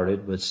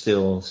lighthearted, but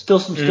still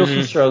some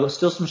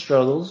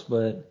struggles,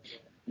 but.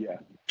 Yeah.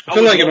 I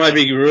feel like it might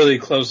be really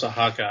close to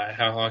Hawkeye,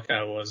 how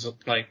Hawkeye was,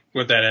 like,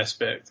 with that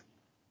aspect.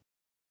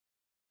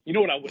 You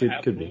know what I would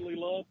absolutely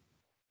love?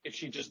 If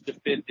she just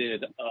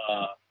defended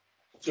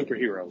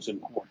superheroes in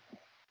court.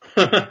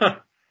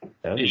 That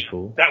would be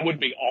cool. That would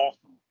be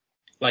awesome.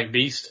 Like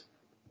Beast?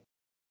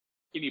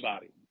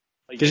 Anybody.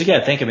 Because you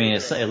gotta think, I mean,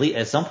 at least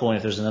at some point,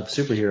 if there's enough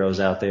superheroes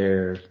out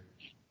there,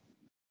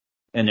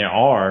 and there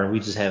are, we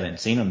just haven't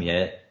seen them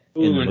yet.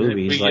 In the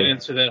movies, we get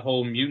into that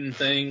whole mutant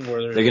thing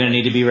where they're going to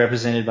need to be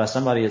represented by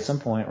somebody at some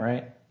point,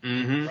 right?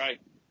 Mm-hmm. Right.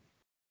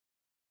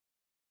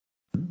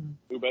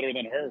 Who better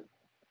than her?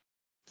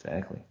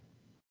 Exactly.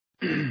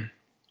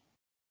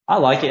 I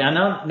like it. I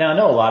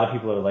know a lot of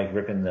people are like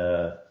ripping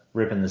the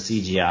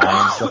CGI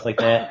and stuff like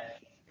that.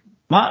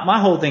 My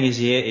whole thing is,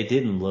 it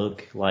didn't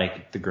look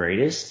like the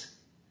greatest,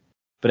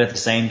 but at the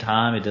same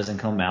time, it doesn't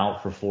come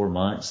out for 4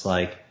 months.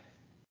 Like,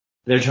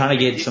 they're trying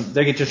to get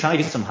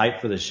some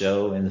hype for the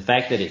show, and the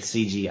fact that it's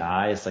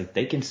CGI, it's like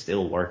they can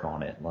still work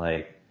on it.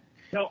 Like,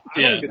 no,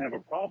 I don't even have a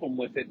problem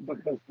with it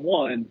because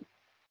one,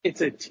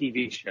 it's a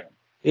TV show.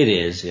 It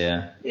is,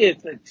 yeah.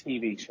 It's a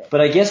TV show.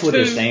 But I guess what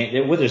they're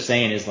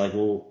saying is like,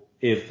 well,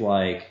 if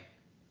like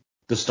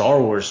the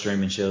Star Wars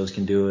streaming shows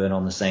can do it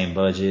on the same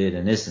budget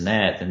and this and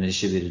that, then they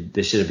should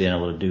have been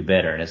able to do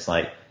better. And it's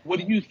like, what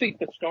do you think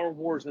the Star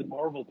Wars and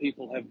Marvel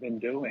people have been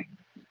doing?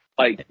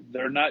 Like,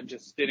 they're not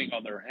just sitting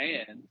on their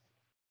hands.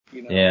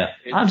 You know, yeah,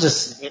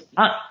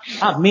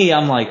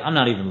 I'm like, I'm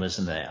not even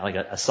listening to that. Like,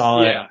 I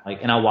saw it,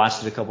 like, and I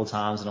watched it a couple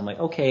times, and I'm like,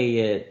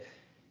 okay,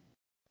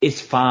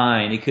 it's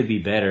fine. It could be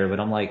better, but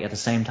I'm like, at the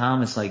same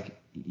time, it's like,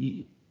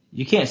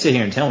 you can't sit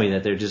here and tell me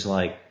that they're just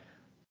like,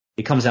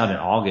 it comes out in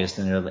August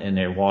and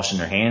they're washing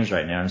their hands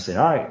right now and saying,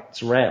 all right,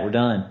 it's a wrap, we're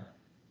done.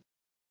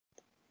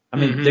 I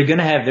mean, they're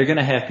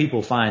gonna have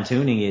people fine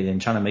tuning it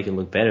and trying to make it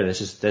look better.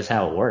 That's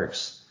how it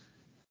works.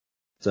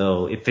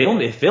 So if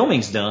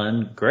filming's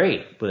done,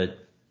 great, but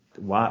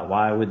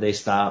why would they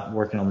stop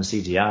working on the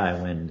CGI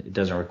when it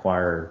doesn't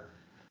require?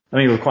 I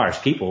mean, it requires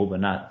people, but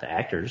not the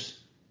actors.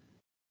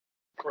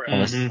 Correct.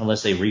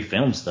 Unless they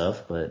refilm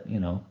stuff, but you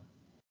know,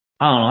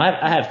 I don't know.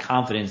 I have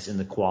confidence in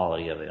the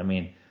quality of it. I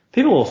mean,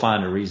 people will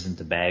find a reason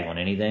to bag on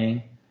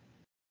anything,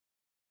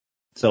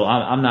 so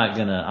I'm not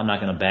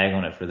gonna bag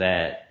on it for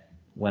that.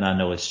 when I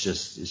know it's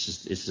just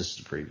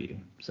a preview.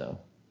 So.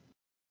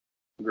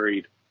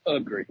 Agreed.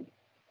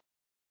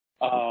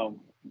 Are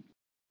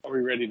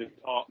we ready to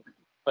talk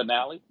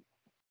finale?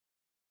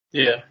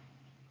 Yeah.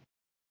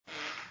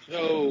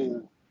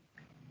 So,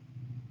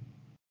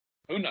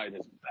 Moon Knight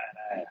is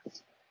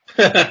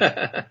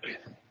badass.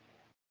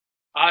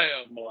 I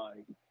am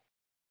like,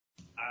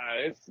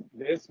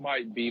 this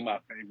might be my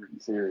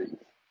favorite series.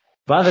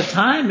 By the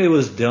time it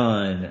was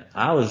done,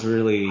 I was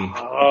really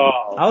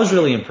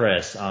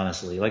impressed,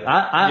 honestly. Like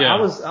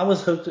I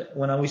was hooked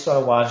when we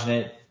started watching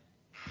it.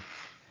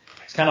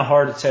 It's kind of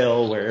hard to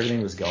tell where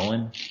everything was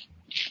going,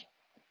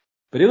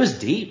 but it was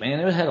deep, man.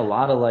 It had a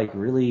lot of like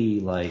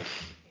really like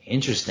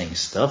interesting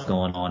stuff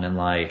going on, and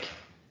like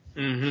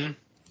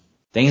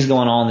things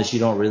going on that you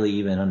don't really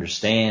even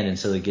understand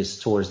until it gets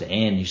towards the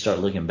end. You start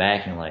looking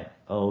back and you're like,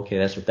 oh, okay,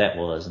 that's what that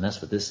was, and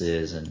that's what this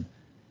is, and.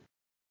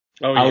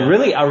 Oh,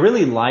 yeah. I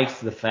really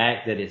liked the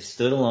fact that it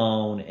stood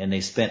alone and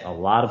they spent a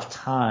lot of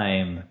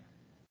time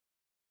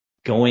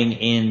going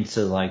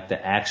into like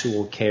the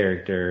actual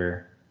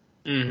character.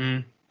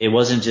 Mm-hmm. It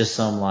wasn't just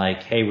some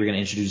like, hey, we're going to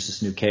introduce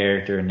this new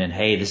character and then,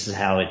 hey, this is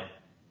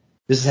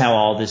how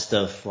all this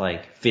stuff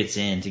like fits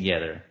in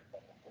together.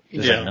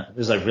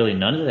 There's like really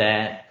none of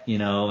that, you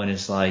know, and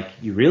it's like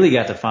you really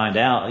got to find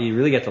out, you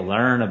really got to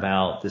learn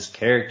about this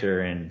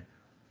character and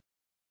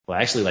well,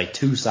 actually like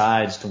two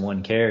sides to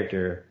one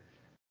character.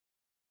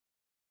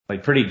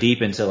 Like pretty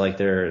deep into like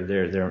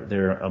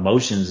their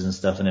emotions and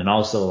stuff, and then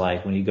also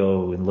like when you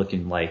go and look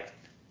in like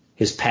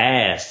his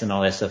past and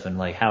all that stuff, and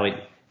like how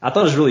I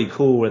thought it was really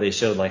cool where they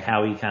showed like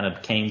how he kind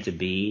of came to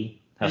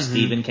be, how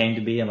Steven came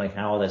to be, and like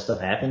how all that stuff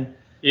happened.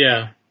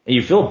 Yeah, and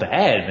you feel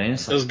bad, man.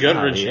 It's like, it was gut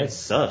wrenching. That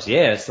sucks.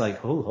 Yeah, it's like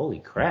holy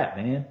crap,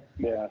 man.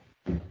 Yeah.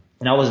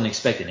 And I wasn't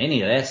expecting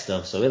any of that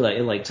stuff, so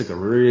it took a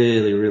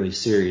really really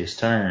serious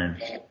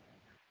turn.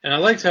 And I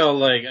liked how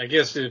like I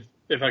guess if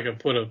I could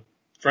put a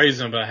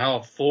phrase about how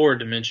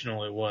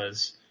four-dimensional it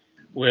was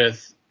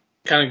with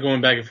kind of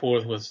going back and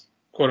forth with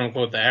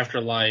quote-unquote the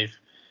afterlife,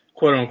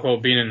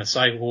 quote-unquote being in the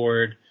psych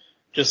ward,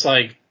 just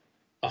like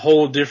a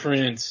whole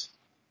different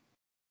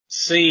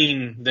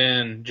scene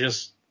than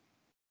just,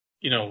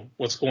 you know,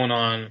 what's going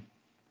on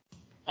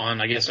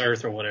I guess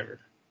Earth or whatever.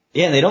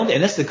 Yeah,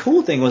 and that's the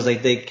cool thing was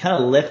like they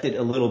kind of left it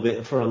a little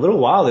bit, for a little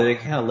while there, they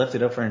kind of left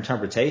it up for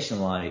interpretation,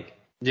 like.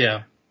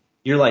 Yeah.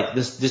 You're like,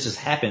 this just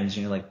happens,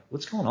 and you're like,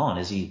 what's going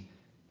on?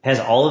 Has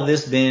all of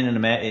this been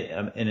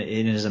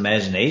in his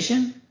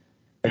imagination?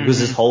 Like, was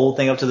this whole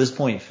thing up to this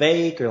point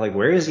fake, or like,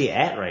 where is he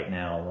at right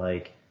now?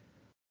 Like,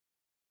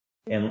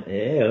 and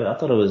yeah, I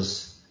thought it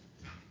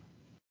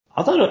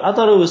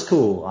was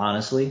cool,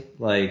 honestly.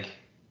 Like,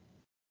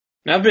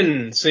 I've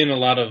been seeing a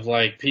lot of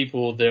like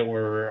people that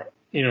were,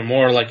 you know,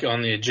 more like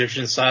on the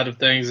Egyptian side of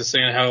things, and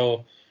saying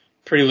how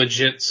pretty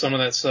legit some of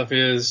that stuff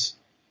is,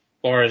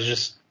 or as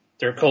just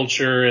their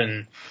culture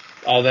and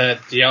all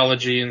that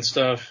theology and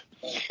stuff.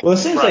 Well, it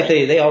seems like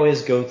they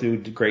always go through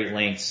great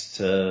lengths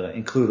to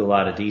include a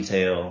lot of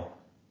detail.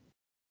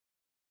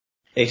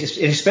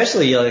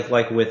 Especially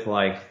like with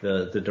like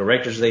the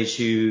directors they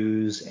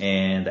choose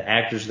and the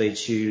actors they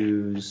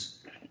choose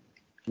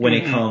when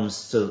it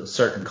comes to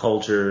certain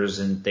cultures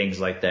and things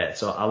like that.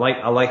 So I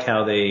like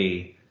how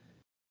they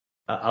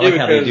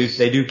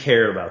they do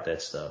care about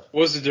that stuff.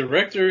 Was the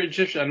director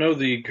Egyptian? I know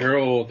the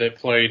girl that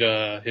played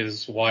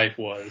his wife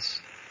was.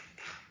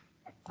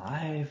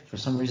 For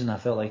some reason, I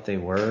felt like they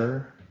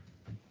were,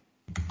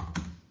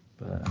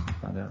 but I'll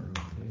find out real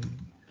quick.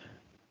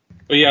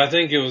 But yeah, I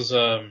think it was.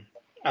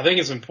 I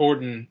think it's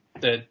important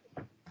that,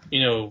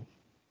 you know,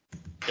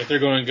 if they're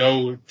going to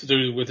go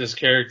through with this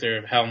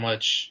character, how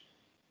much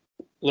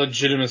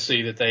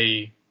legitimacy that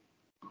they,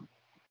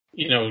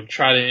 you know,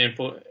 try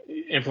to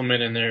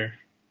implement in there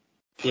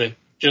with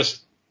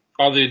just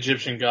all the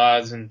Egyptian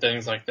gods and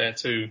things like that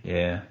too.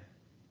 Yeah.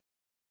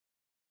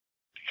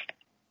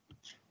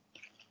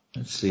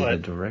 Let's see, the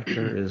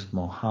director is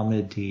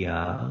Mohammed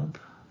Diab.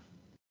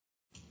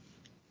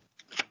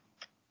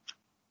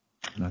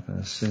 I'm not going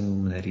to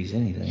assume that he's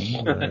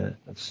anything, but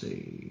let's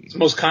see. It's the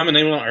most common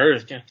name on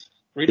earth.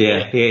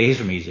 Yeah, he's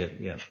from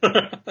Egypt, yeah.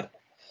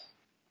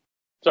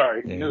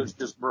 Sorry, news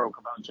just broke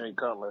about Jay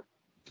Cutler.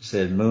 It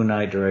said Moon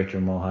Knight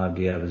director Mohammed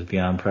Diab is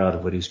beyond proud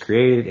of what he's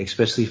created,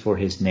 especially for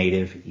his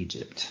native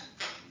Egypt.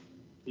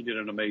 He did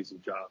an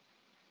amazing job.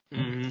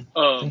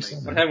 Mm-hmm. So,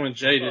 what happened with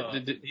Jay?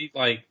 Did he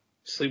like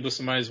sleep with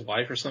somebody's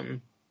wife or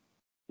something?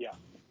 Yeah.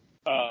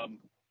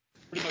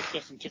 Pretty much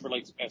Justin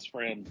Timberlake's best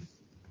friend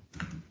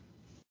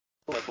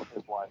slept with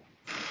his wife.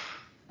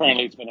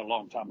 Apparently it's been a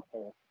long time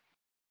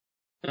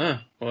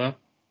affair. Well.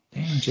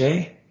 Damn,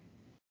 Jay.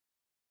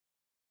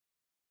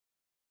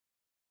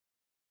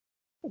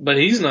 But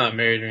he's not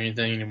married or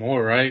anything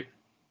anymore, right?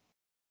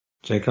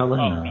 Jay Cutler?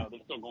 No, they're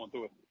still going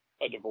through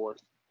a divorce.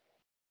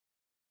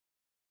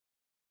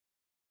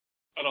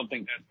 I don't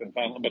think that's been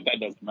final, but that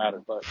doesn't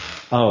matter. But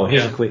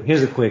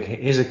here's a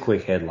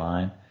quick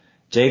headline.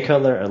 Jay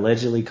Cutler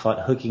allegedly caught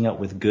hooking up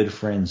with good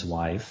friend's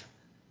wife.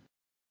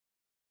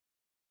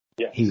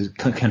 Yeah. He was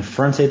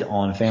confronted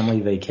on family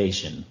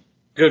vacation.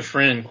 Good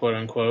friend, quote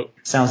unquote.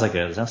 That sounds like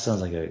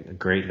a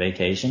great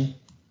vacation.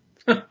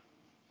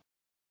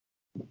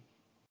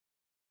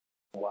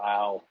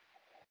 Wow,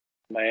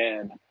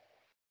 man.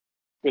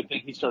 Good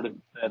thing he started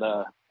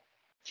that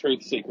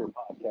Truth Seeker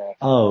podcast.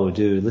 Oh,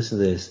 dude, listen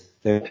to this.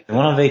 Jay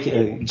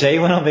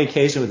went on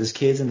vacation with his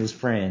kids and his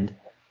friend,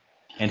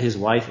 and his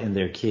wife and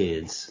their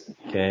kids.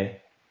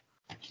 Okay,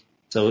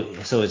 so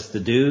it's the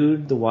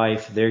dude, the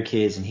wife, their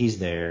kids, and he's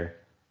there.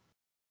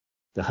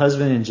 The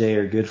husband and Jay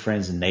are good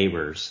friends and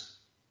neighbors.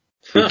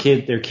 Their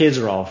kids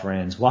are all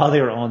friends. While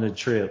they were on the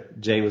trip,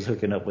 Jay was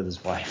hooking up with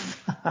his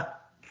wife.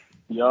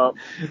 Yup.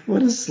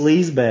 What a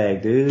sleaze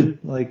bag, dude!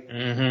 Like,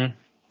 Mm-hmm.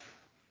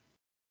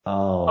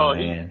 oh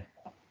man.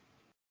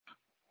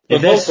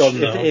 But both of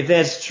them, If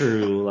that's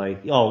true,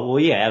 like, oh well,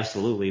 yeah,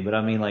 absolutely. But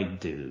I mean, like,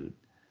 dude,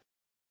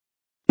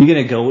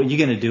 you're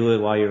gonna do it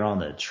while you're on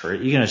the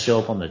trip. You're gonna show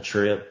up on the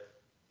trip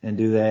and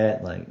do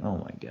that? Like, oh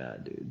my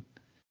god, dude.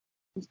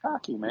 He's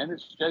cocky, man.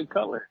 It's Jay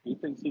Cutler. He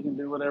thinks he can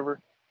do whatever.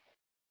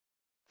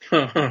 He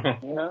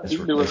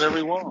can do whatever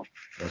he wants.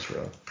 That's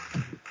rough.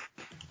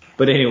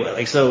 But anyway,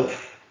 like, so,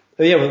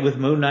 yeah, with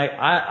Moon Knight,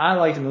 I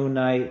liked Moon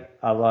Knight.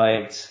 I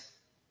liked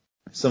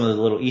some of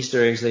the little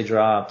Easter eggs they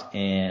dropped,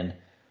 and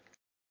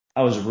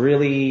I was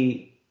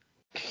really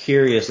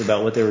curious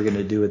about what they were going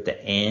to do at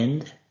the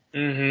end.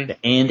 Mm-hmm. The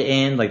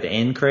end, like the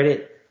end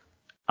credit.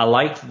 I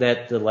liked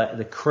that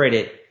the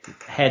credit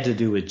had to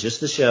do with just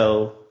the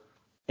show,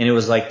 and it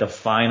was like the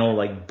final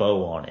like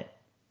bow on it.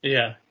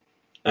 Yeah,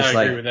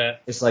 I agree with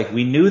that. It's like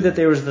we knew that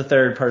there was the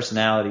third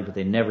personality, but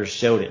they never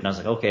showed it, and I was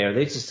like, okay, are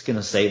they just going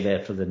to save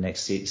that for the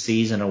next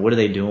season, or what are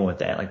they doing with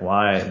that? Like,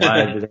 why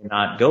do they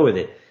not go with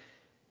it?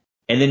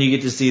 And then you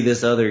get to see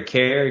this other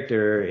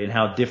character and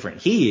how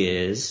different he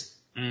is.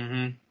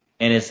 Mm-hmm.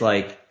 And it's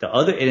like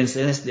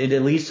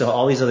it leads to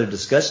all these other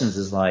discussions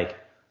is like,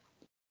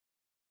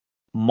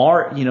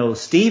 Mark,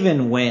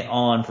 Steven went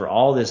on for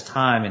all this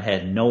time and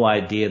had no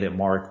idea that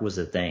Mark was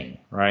a thing,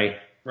 right?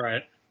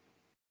 Right.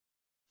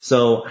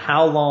 So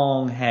how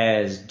long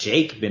has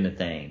Jake been a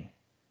thing?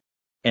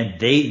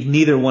 And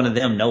neither one of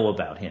them know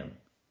about him.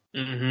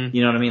 Mm-hmm.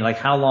 You know what I mean? Like,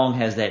 how long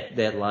has that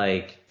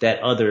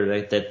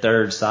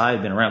third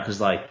side been around?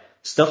 Cause like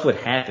stuff would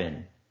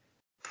happen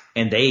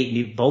and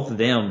both of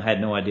them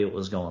had no idea what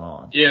was going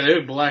on. Yeah, they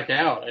would black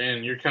out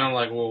and you're kind of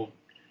like, well,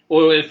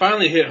 it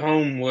finally hit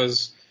home I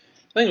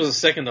think it was the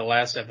second to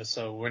last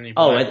episode when he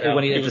blacked out.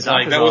 When he was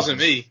like, that wasn't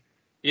me.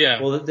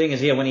 Yeah. Well, the thing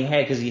is, yeah, when he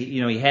had, cause he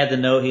had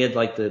he had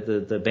like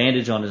the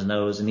bandage on his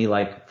nose and he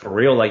like, for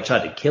real, like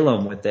tried to kill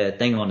him with that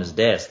thing on his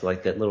desk,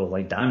 like that little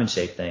like diamond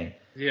shaped thing.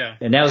 Yeah.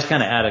 And that was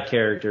kind of out of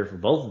character for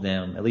both of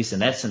them, at least in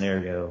that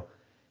scenario.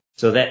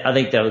 So I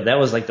think that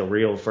was like the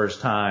real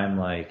first time,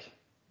 like.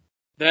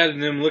 That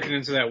and them looking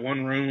into that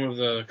one room of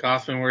the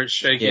coffin where it's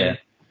shaking. Yeah.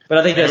 But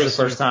I think that's the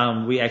first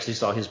time we actually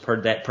saw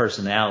that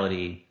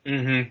personality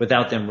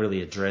without them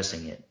really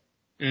addressing it.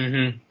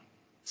 Mm-hmm.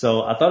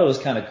 So I thought it was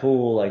kind of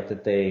cool, like,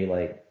 that they,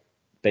 like,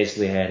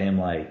 basically had him,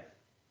 like,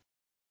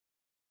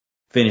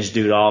 finish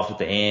dude off at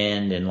the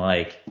end. And,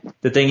 like,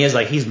 the thing is,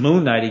 like, he's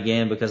Moon Knight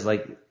again because,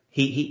 like,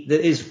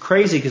 it's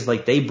crazy because,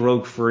 like, they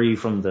broke free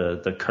from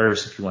the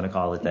curse, if you want to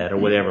call it that, or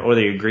whatever, or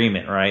the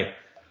agreement, right?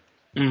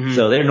 Mm-hmm.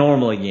 So they're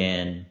normal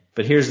again.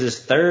 But here's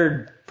this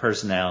third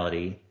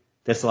personality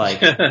that's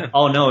like,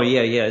 oh no,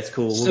 yeah, it's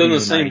cool. Still in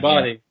the same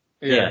body.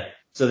 Yeah.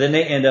 So then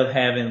they end up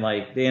having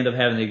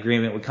the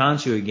agreement with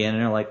Khonshu again,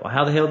 and they're like, well,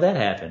 how the hell did that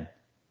happen?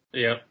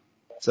 Yep.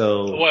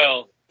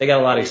 So they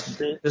got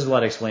there's a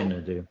lot of explaining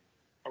to do.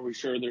 Are we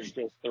sure there's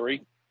just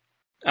three?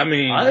 I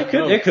mean,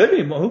 there could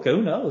be more.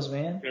 Who knows,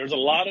 man? There's a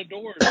lot of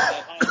doors in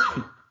that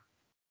hospital.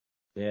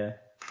 Yeah.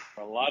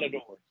 A lot of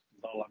doors.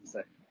 That's all I'm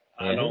saying.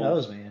 Yeah, who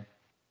knows, man?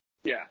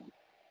 Yeah.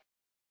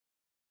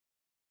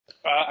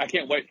 I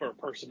can't wait for a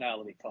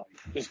personality fight,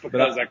 just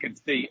because I can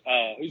see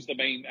who's the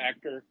main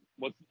actor.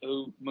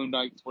 Moon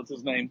Knight? What's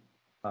his name?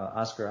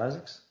 Oscar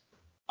Isaacs.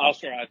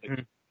 Oscar Isaac.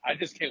 Mm-hmm. I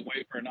just can't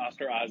wait for an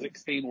Oscar Isaac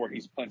scene where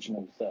he's punching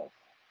himself.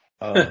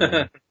 Oh,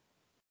 man.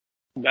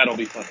 That'll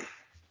be funny.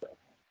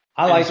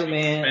 I like it,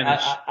 man.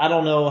 I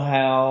don't know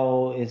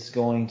how it's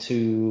going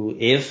to,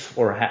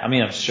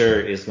 I'm sure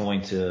it's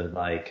going to,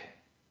 like,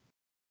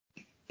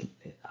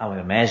 I would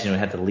imagine it would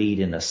have to lead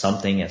into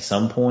something at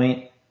some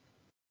point.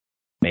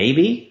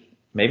 Maybe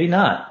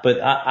not. But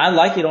I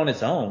like it on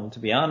its own, to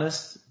be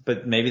honest.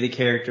 But maybe the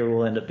character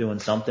will end up doing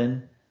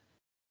something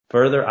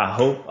further. I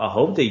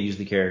hope they use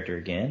the character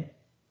again.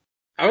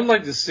 I would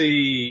like to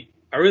see,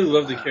 I really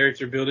love the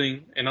character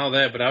building and all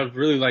that, but I would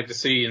really like to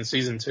see in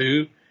season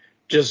 2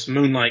 just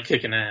Moon Knight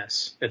kicking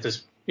ass at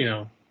this,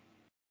 Well,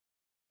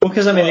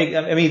 because I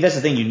mean that's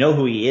the thing. You know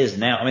who he is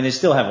now. I mean, they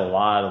still have a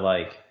lot of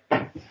like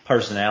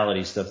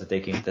personality stuff that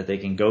they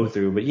can go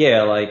through. But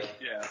yeah,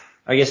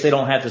 I guess they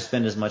don't have to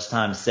spend as much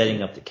time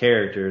setting up the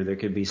character. There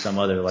could be some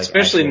other like,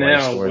 especially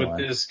now with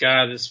this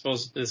guy that's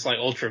like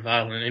ultra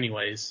violent,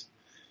 anyways.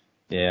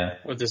 Yeah.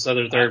 With this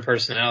other third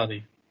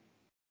personality.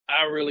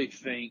 I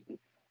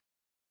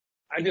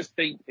just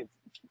think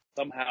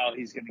somehow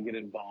he's going to get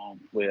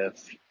involved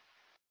with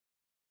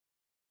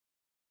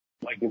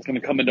Like it's going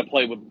to come into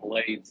play with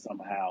Blade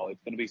somehow.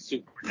 It's going to be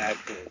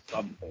supernatural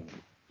something.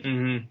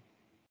 Mm-hmm.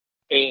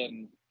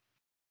 And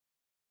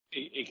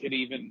it could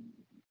even,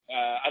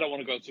 I don't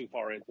want to go too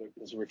far into it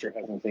because Richard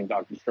hasn't seen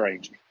Doctor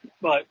Strange,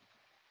 but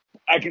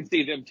I can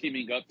see them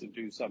teaming up to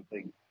do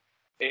something.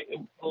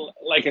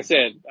 Like I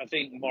said, I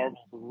think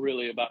Marvel's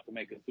really about to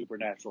make a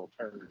supernatural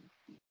turn.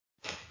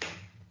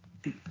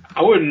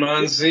 I wouldn't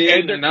mind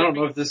seeing, and I don't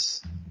know if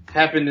this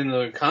happened in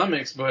the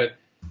comics, but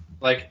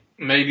like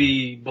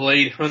maybe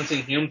Blade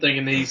hunting him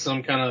thinking he's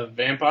some kind of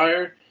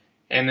vampire,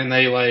 and then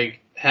they like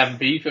have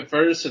beef at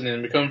first and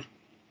then become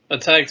a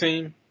tag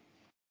team.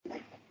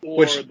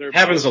 Which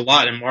happens a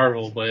lot in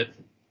Marvel, but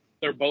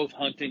they're both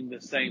hunting the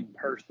same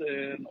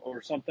person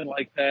or something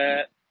like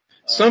that.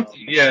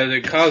 Something,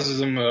 that causes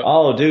them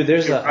dude,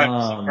 there's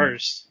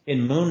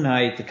in Moon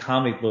Knight, the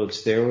comic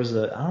books, there was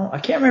I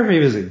can't remember if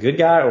he was a good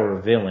guy or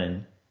a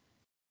villain,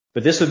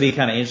 but this would be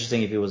kind of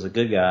interesting if he was a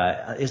good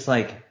guy. It's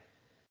like,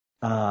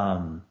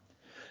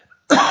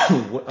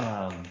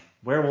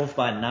 Werewolf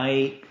by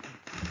Night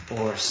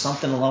or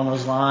something along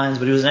those lines,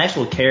 but he was an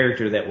actual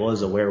character that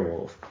was a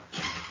werewolf.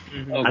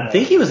 Mm-hmm. Okay. I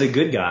think he was a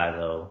good guy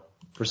though,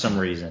 for some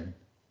reason.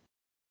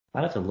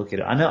 I'd have to look it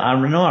up. I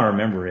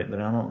remember it, but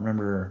I don't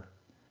remember.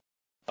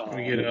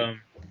 We get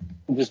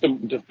just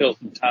to fill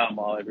some time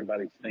while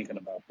everybody's thinking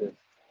about this.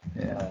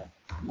 Yeah.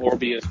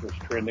 Morbius was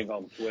trending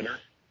on Twitter.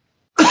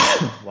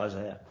 Why is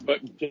that?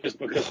 But just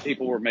because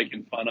people were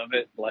making fun of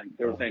it, like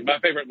they were saying, my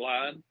favorite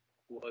line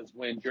was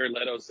when Jared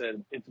Leto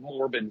said, "It's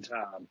Morbin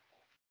time,"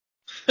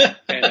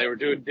 and they were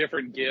doing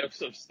different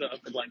gifs of stuff.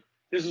 And like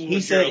this is what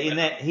he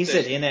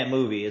said in that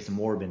movie, it's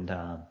Morbin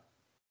time.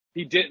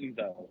 He didn't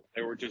though.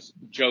 They were just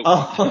joking.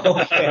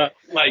 Oh, okay.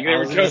 Like they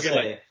were joking,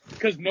 like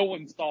because no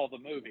one saw the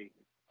movie.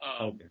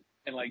 Okay.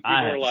 And like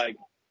people were like,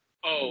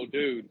 "Oh,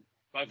 dude,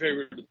 my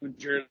favorite was when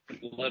Jared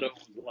Leto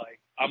was like,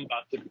 I'm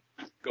about to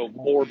go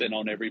Morbin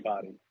on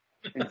everybody,"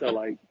 and so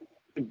like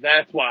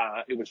that's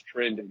why it was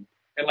trending.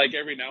 And like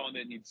every now and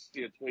then you'd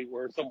see a tweet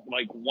where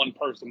one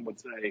person would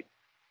say,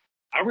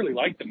 "I really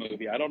like the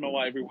movie. I don't know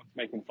why everyone's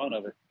making fun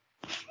of it,"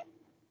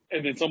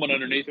 and then someone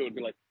underneath it would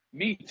be like,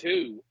 "Me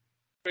too."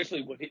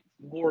 Especially when it's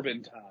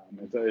Morbin time.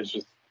 And so it's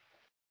just,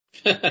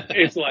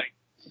 it's like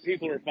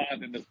people are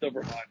finding the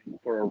silver lining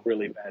for a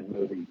really bad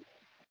movie.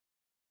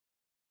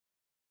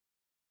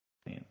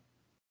 Man.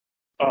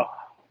 Oh.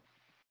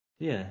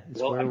 Yeah,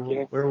 it's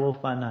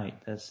Werewolf by Night.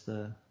 That's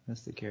the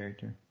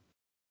character.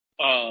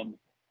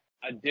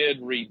 I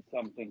did read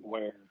something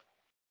where,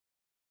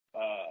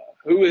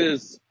 who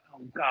was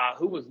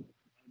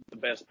the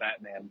best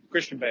Batman?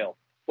 Christian Bale.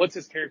 What's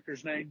his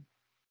character's name?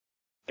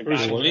 The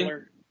Bruce God Wayne?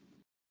 Killer?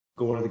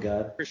 Gore the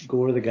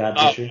God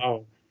Butcher.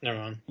 Oh, never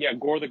mind. Yeah,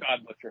 Gore the God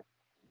Butcher.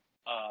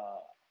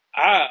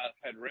 I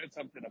had read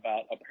something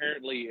about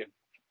apparently if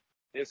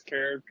this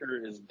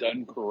character is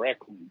done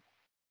correctly,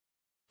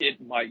 it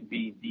might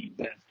be the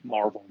best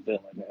Marvel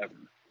villain ever.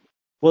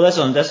 Well, that's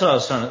what I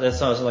was trying. That's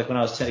what I was like when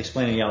I was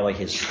explaining y'all like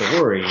his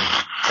story.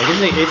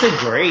 Like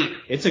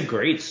it's a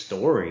great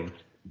story.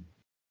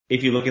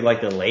 If you look at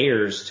like the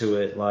layers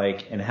to it,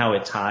 like and how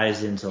it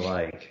ties into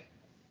like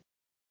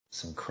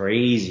some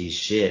crazy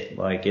shit.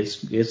 Like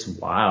it's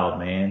wild,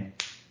 man.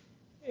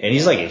 And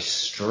he's like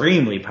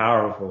extremely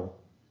powerful.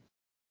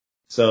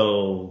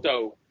 So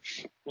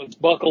let's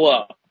buckle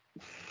up.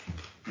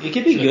 It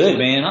could be good,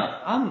 man.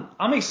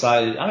 I'm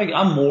excited.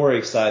 I'm more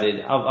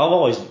excited. I've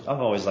always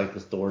liked the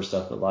Thor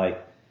stuff, but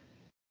like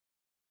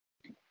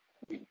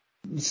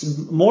it's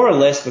more or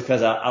less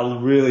because I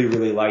really,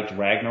 really liked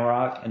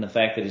Ragnarok and the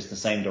fact that it's the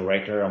same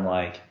director. I'm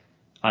like,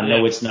 I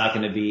know it's not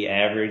going to be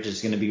average.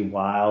 It's going to be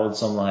wild.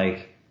 So I'm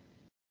like,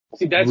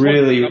 that's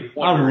really,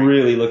 I'm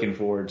really looking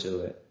forward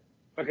to it.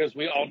 Because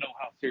we all know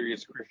how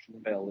serious Christian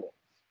Bale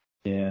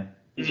is. Yeah.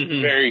 He's a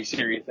very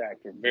serious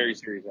actor. Very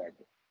serious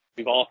actor.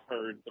 We've all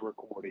heard the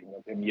recording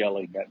of him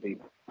yelling at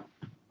people.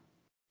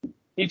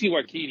 P.T.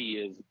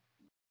 Waititi is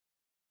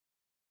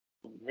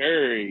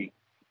very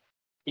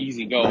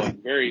easygoing,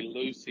 very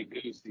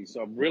loosey-goosey.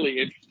 So I'm really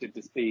interested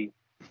to see,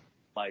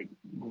 like,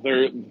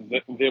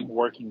 them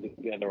working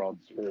together on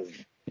screen.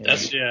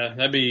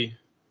 That'd be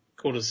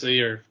cool to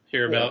see or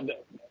hear about.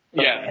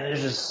 Yeah. And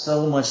there's just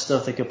so much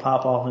stuff that could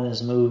pop off in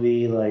this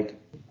movie. Like,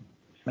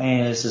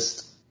 man, it's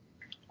just.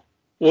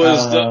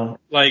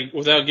 Like,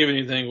 without giving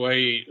anything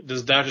away,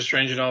 does Doctor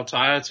Strange at all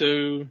tie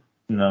to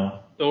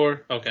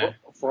Thor? Okay.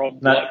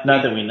 Not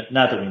that we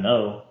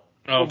know.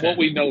 From what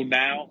we know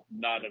now,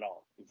 not at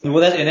all. Exactly.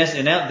 Well,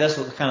 that's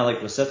what kind of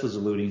like what Seth was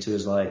alluding to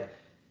is like,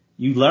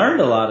 you learned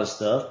a lot of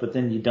stuff, but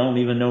then you don't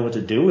even know what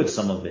to do with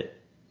some of it.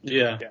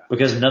 Yeah.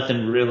 Because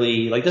nothing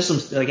really, like there's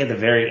some, like at the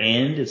very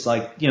end, it's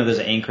like, there's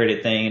an end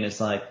credit thing and it's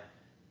like,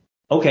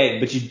 okay,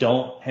 but you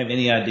don't have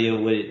any idea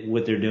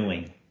what they're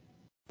doing.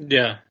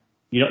 Yeah.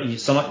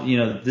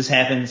 This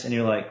happens and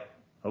you're like,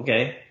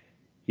 okay.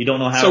 You don't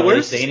know how to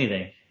really say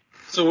anything.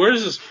 So where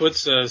does this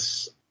put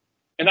us?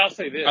 And I'll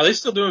say this. Are they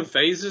still doing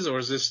phases or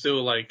is this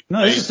still like?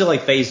 No, this is still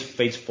like phase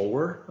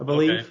 4, I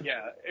believe. Okay.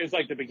 Yeah. It's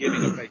like the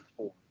beginning of phase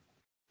 4.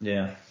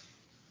 Yeah.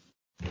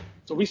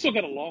 So we still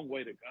got a long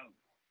way to go.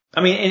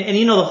 I mean, and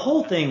you know, the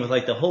whole thing with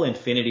like the whole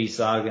Infinity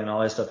Saga and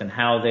all that stuff and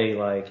how they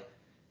like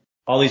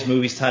all these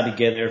movies tied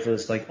together for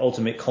this like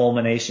ultimate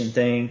culmination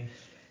thing.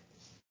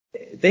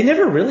 They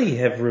never really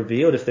have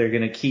revealed if they're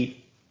going to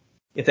keep,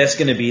 if that's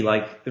going to be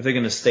like, if they're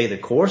going to stay the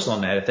course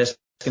on that, if that's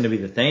going to be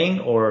the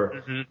thing,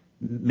 or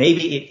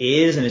maybe it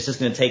is and it's just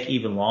going to take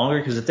even longer.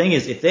 Because the thing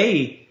is,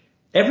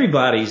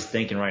 everybody's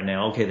thinking right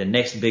now, okay, the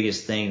next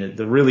biggest thing,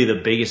 really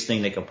the biggest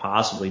thing they could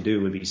possibly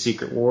do would be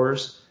Secret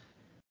Wars.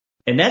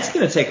 And that's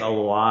going to take a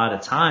lot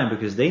of time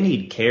because they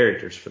need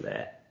characters for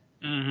that.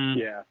 Mm-hmm.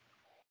 Yeah.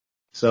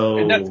 So.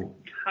 And that's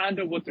kind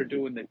of what they're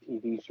doing the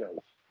TV shows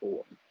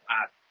for.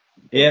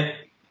 Yeah.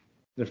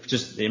 They're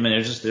just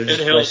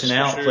fleshing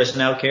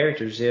out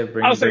characters. Yeah,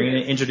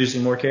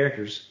 introducing more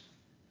characters.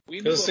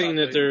 Seeing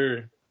that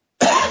they're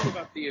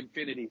about the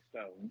Infinity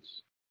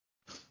Stones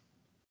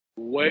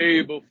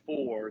way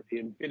before the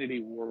Infinity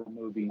War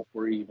movies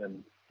were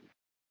even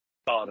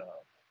thought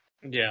of.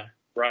 Yeah.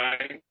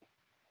 Right?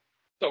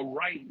 So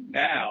right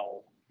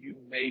now, you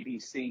may be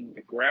seeing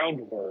the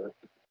groundwork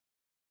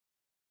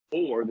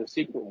for the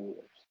Secret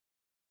Wars.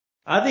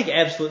 I think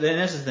absolutely, and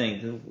that's the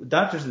thing. The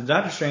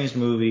Doctor Strange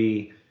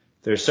movie,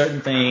 there's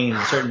certain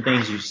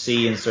things you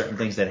see and certain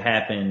things that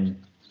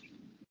happen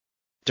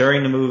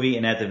during the movie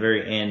and at the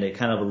very end that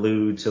kind of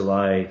allude to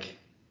like,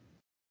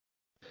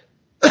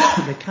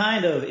 the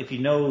kind of, if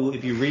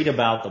you read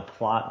about the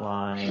plot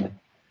line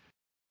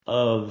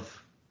of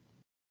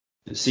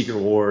the Secret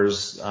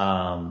Wars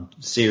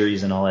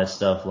series and all that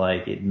stuff,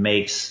 like it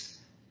makes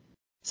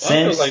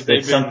sense like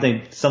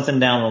that something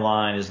down the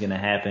line is going to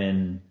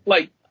happen.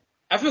 Like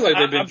I feel like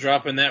they've been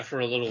dropping that for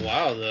a little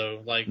while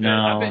though. Like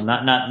no,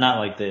 not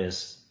like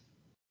this.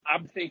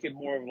 I'm thinking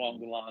more along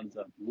the lines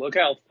of look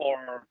how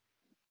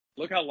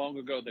long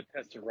ago the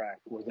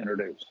Tesseract was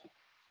introduced.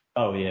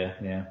 Oh yeah.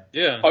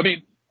 I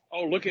mean,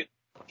 look at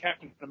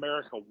Captain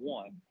America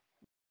 1.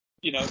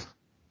 You know,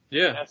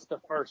 that's the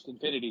first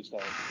Infinity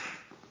Stone.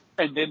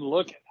 And then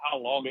look at how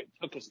long it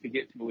took us to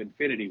get to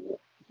Infinity War.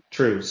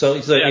 True. So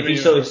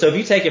if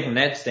you take it from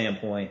that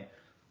standpoint,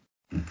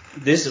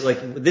 this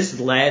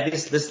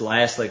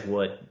last like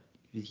what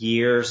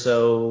year or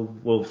so,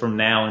 well, from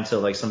now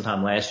until like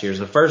sometime last year is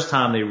the first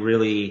time they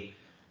really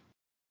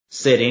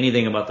said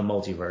anything about the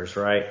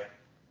multiverse, right?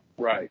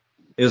 Right.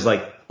 It was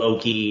like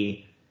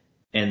Loki,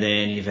 and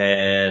then you've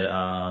had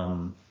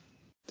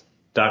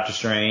Doctor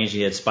Strange,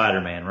 you had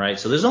Spider-Man, right?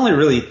 So there's only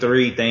really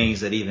 3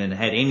 things that even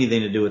had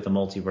anything to do with the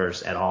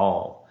multiverse at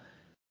all.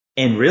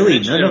 And really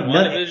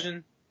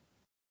none.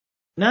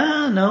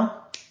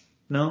 No,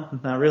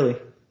 not really.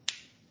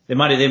 They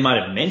might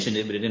have mentioned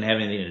it, but it didn't have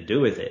anything to do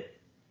with it.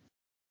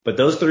 But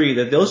those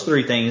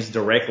three things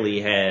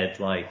directly had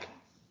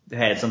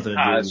something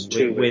to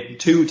do with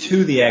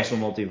the actual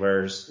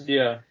multiverse.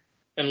 Yeah.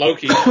 And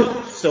Loki.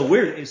 So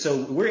we're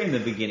in the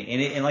beginning,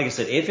 and like I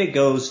said, if it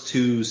goes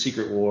to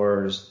Secret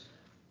Wars,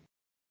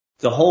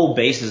 the whole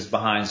basis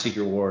behind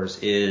Secret Wars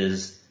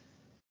is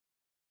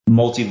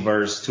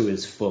multiverse to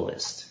its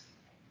fullest,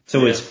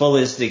 its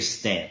fullest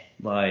extent.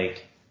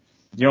 Like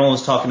you're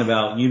almost talking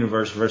about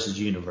universe versus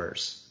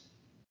universe.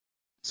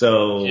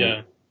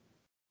 So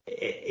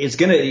it's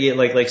gonna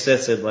like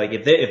Seth said, like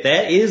if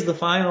that is the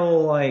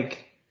final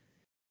like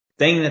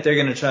thing that they're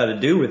gonna try to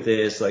do with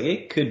this, like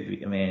it could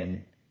be. I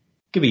mean.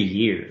 It could be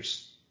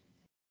years.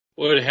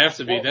 Well, it'd have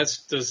to be.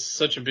 That's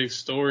such a big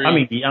story. I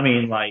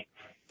mean, like,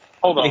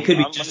 hold on. It could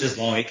be just as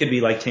long. It could be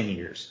like 10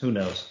 years. Who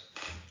knows?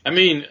 I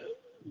mean,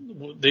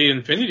 the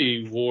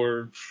Infinity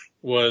War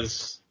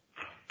was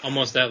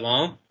almost that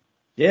long.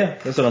 Yeah,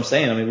 that's what I'm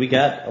saying. I mean, we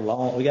got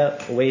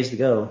a ways to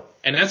go.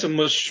 And that's a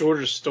much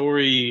shorter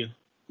story,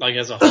 like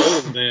as a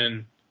whole,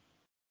 than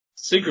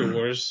Secret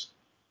Wars.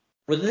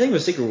 Well, the thing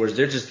with Secret Wars,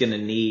 they're just gonna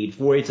need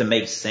for it to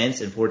make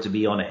sense and for it to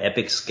be on an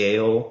epic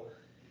scale.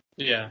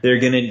 Yeah. They're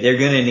gonna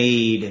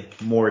need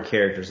more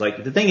characters.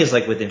 Like the thing is,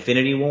 like with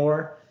Infinity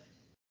War,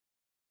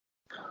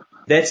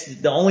 that's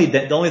the only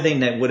thing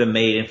that would have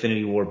made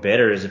Infinity War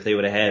better is if they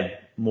would have had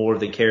more of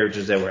the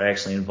characters that were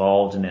actually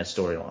involved in that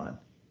storyline.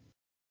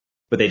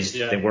 But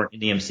they weren't in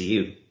the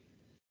MCU.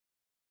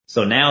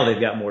 So now they've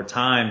got more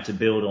time to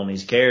build on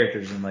these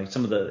characters, and like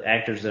some of the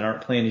actors that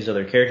aren't playing these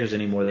other characters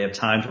anymore, they have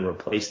time to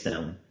replace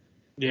them.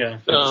 Yeah.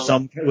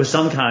 With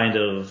some kind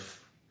of,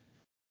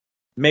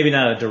 maybe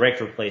not a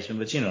direct replacement,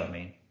 but you know what I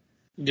mean.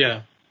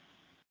 Yeah.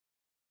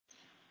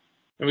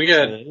 And we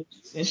got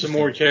some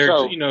more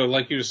characters,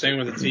 like you were saying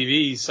with the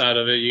TV side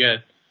of it, you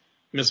got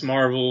Miss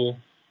Marvel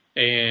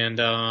and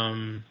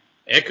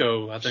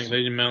Echo. I think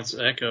they announced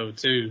Echo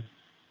too.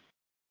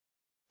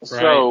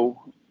 Right?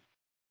 So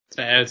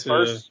to add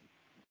to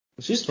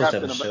she's supposed to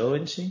have a show,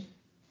 isn't she?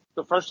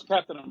 The first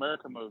Captain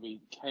America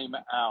movie came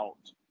out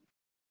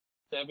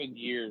 7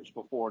 years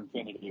before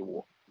Infinity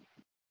War.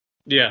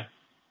 Yeah.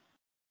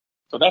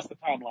 So that's the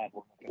timeline.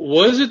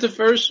 Was it the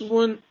first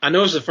one? I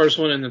know it's the first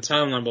one in the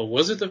timeline, but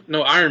was it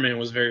no, Iron Man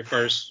was very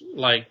first,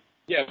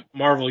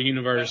 Marvel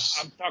Universe.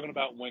 I'm talking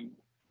about when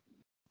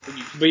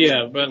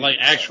you... But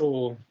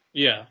actual,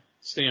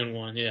 seeing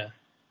one, yeah.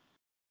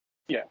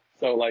 Yeah.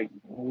 So, like,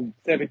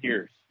 7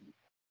 years.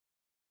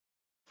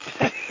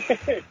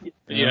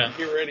 Yeah.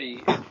 Get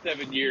ready. In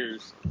 7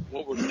 years,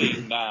 what we're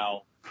seeing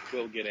now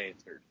will get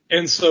answered.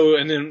 And so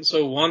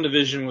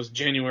WandaVision was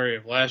January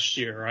of last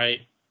year, right?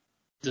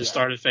 The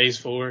start of Phase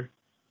 4.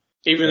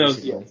 Even though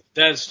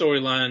that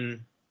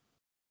storyline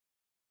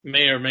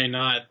may or may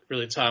not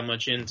really tie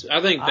much into.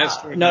 I think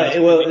that's well,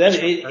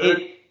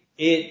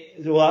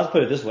 I'll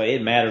put it this way: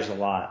 it matters a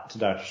lot to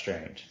Doctor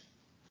Strange.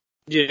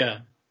 Yeah,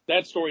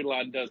 that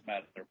storyline does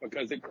matter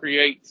because it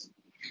creates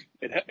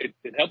it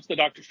helps the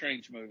Doctor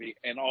Strange movie,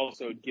 and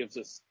also it gives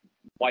us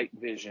White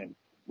Vision,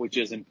 which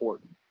is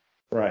important.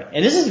 Right,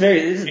 and this is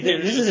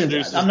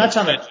I'm not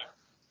trying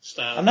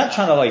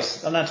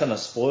to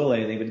spoil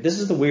anything, but this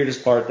is the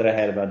weirdest part that I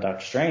had about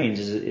Doctor Strange.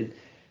 Is it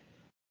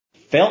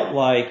felt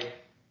like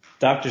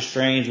Doctor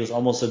Strange was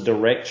almost a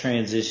direct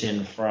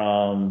transition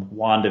from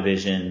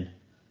WandaVision,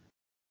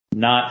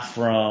 not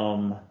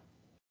from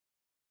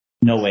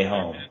No Way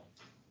Home.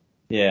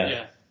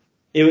 Yeah.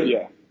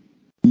 It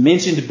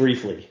mentioned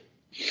briefly.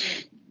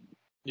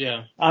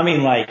 Yeah. I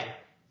mean, like,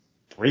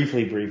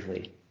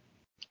 briefly.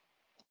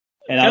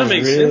 And I was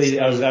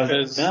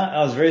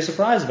very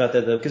surprised about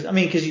that though, because I'm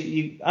not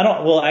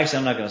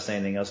going to say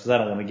anything else because I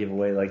don't want to give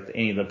away like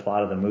any of the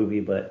plot of the movie,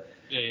 but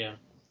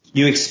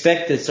you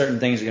expect that certain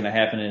things are going to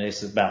happen, and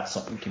it's about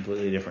something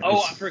completely different.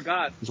 Oh, I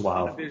forgot. It's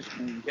wild.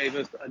 WandaVision gave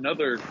us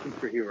another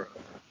superhero.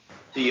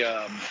 We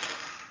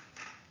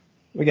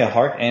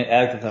got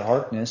Agatha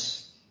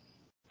Harkness.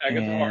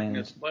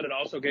 But it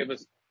also gave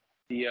us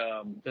the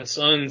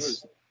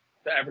Sons,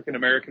 the African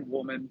American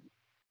woman.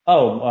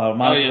 Oh,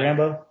 Monica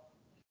Rambeau.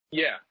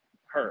 Yeah,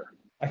 her.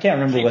 I can't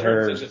remember what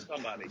her.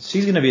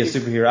 She's going to be a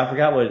superhero. I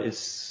forgot what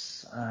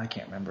it's. I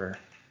can't remember.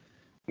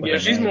 Yeah,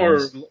 she's more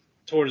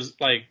towards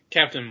like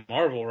Captain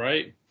Marvel,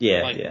 right?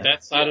 Yeah,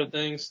 that side of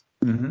things.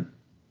 Mm-hmm.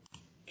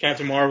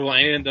 Captain Marvel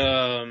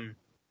and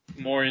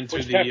more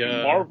into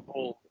Captain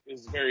Marvel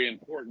is very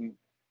important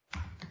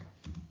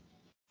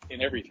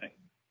in everything.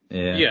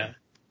 Yeah,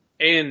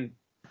 and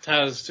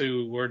ties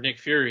to where Nick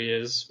Fury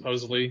is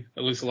supposedly,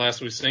 at least the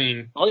last we've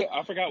seen. Oh yeah,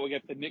 I forgot we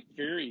got the Nick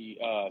Fury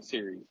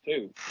series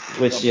too.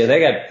 Which they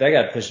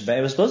got pushed back.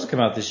 It was supposed to come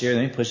out this year,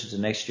 then they pushed it to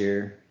next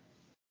year.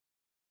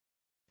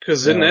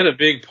 Because isn't that a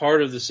big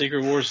part of the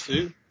Secret Wars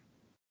too?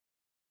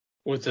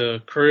 With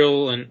the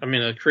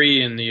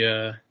Kree and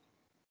the.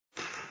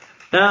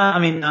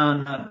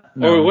 No.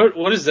 Or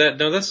what is that?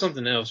 No, that's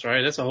something else,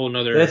 right? That's a whole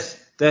nother. That's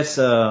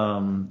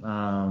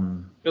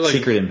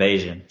Secret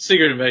Invasion.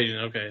 Secret Invasion.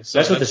 Okay, so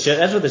that's what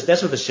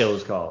the show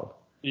is called.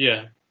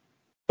 Yeah,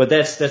 but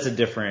that's a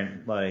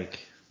different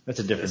that's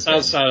a different. It's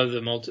outside of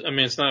the multi. I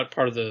mean, it's not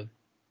part of the.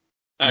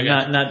 It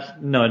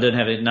doesn't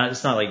have it.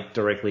 It's not like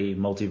directly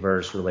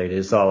multiverse related.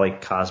 It's all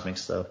like cosmic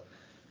stuff.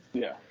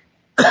 Yeah.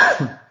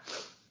 But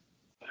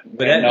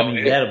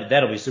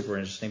that'll be super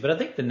interesting. But I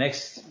think the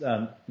next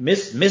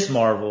Miss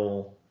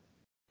Marvel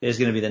is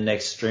going to be the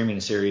next streaming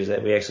series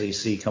that we actually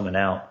see coming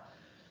out.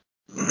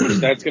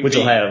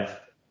 That'll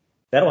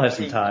have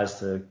some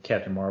ties to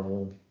Captain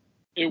Marvel.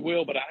 It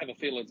will, but I have a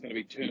feeling it's going to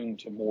be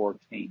tuned to more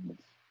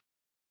teens.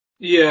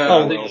 Yeah,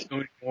 I think it's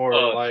going to be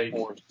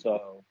more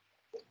so.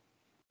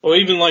 Well,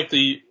 even like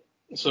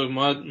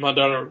my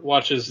daughter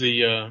watches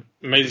the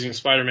Amazing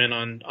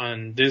Spider-Man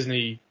on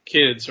Disney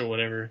Kids or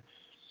whatever,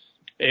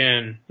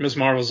 and Miss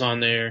Marvel's on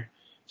there.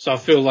 So I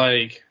feel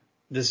like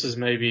this is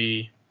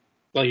maybe,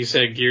 like you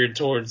said, geared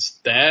towards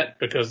that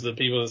because the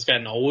people that's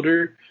gotten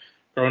older,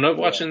 growing up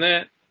watching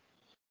that.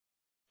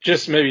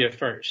 Just maybe at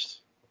first.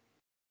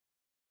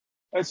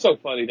 It's so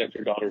funny that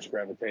your daughter's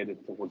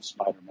gravitated towards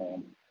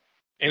Spider-Man.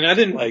 And I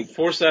didn't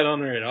force that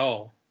on her at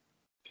all.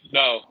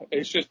 No,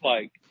 it's just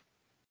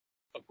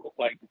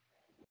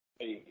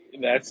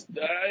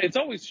it's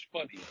always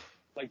funny.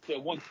 Like the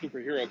one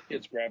superhero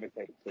kids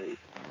gravitate to.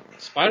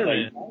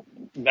 Spider-Man.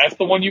 That's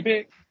the one you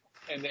pick.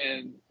 And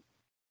then,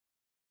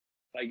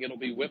 it'll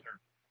be with her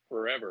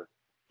forever.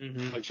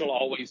 Mm-hmm. She'll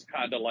always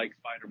kind of like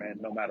Spider-Man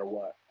no matter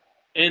what.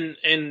 And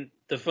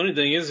the funny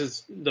thing is,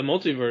 it's the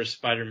multiverse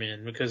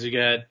Spider-Man because you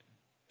got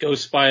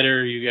Ghost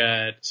Spider, you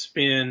got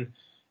Spin,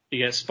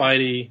 you got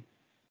Spidey,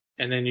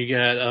 and then you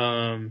got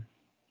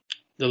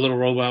the little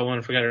robot one.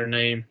 I forgot her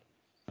name.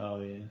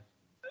 Oh yeah.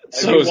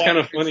 So it's kind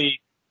of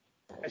funny.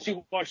 Has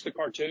she watched the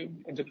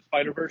cartoon Into the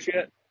Spider-Verse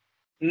yet?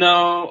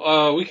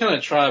 No, we kind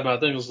of tried, but I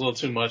think it was a little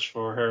too much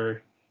for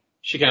her.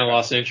 She kind of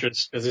lost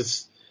interest because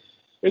it's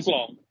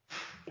long.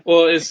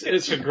 Well, it's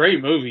a great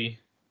movie,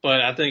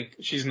 but I think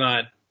she's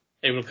not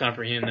able to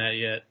comprehend that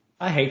yet.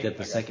 I hate that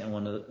the second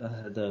one,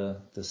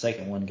 the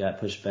second one got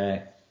pushed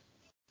back.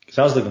 Because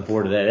I was looking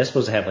forward to that. It's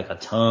supposed to have a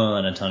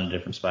ton of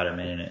different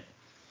Spider-Man in it.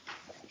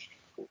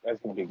 That's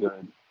going to be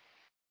good.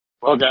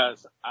 Well,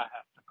 guys, I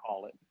have to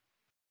call it.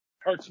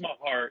 Hurts my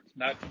heart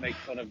not to make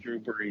fun of Drew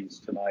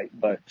Brees tonight,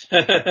 but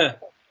I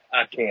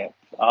can't.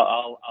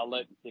 I'll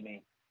let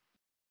Kenny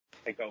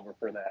take over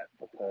for that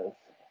because,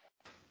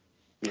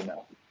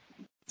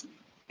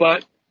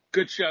 But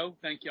good show.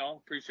 Thank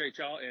y'all. Appreciate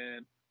y'all,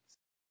 and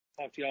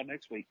talk to y'all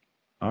next week.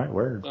 All right,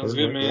 word. Sounds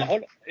good,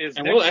 man.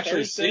 And we'll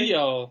actually see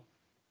y'all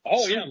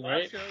Oh yeah, Soon, live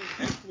right? show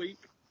next week.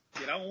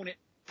 Get on it.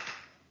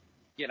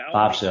 Get on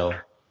Pop it. show.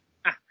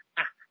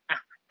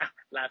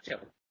 Live show.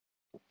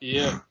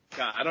 Yeah.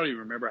 God, I don't even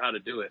remember how to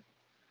do it.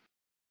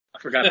 I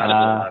forgot how to do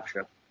a live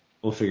show.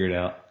 We'll figure it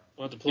out.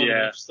 We'll have to plug a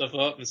bunch of stuff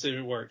up and see if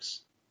it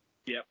works.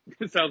 Yep.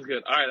 Sounds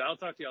good. All right, I'll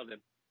talk to y'all then.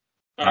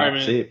 All right,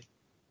 man. See you.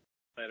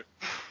 Later.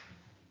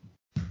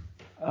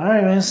 All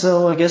right, man.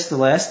 So I guess the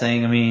last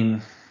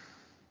thing,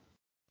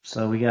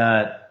 so we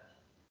got,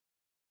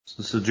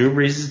 so Drew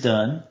Brees is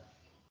done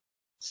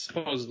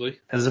Supposedly.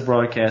 as a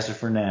broadcaster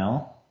for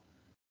now.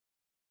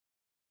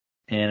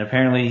 And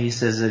apparently he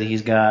says that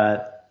he's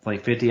got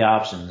like 50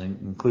 options,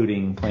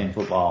 including playing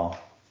football.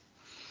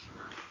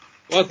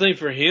 Well, I think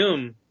for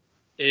him,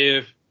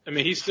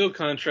 he's still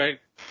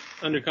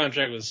under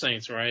contract with the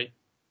Saints, right?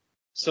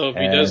 So if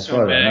he does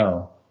come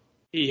back,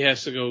 he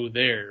has to go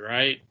there,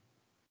 right?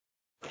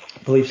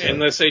 I believe so. And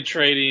let's say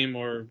trade him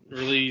or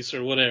release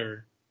or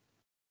whatever.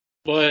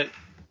 But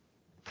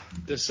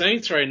the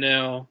Saints right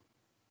now,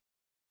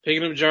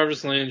 picking up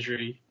Jarvis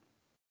Landry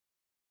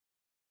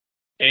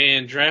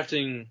and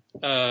drafting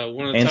one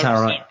of the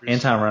top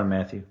receivers. Tyrann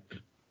Mathieu.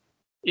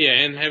 Yeah,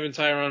 and having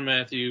Tyrann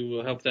Mathieu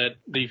will help that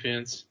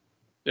defense.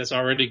 That's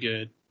already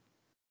good.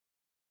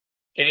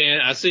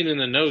 And I seen in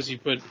the notes you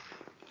put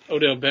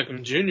Odell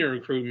Beckham Jr.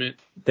 recruitment.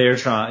 They're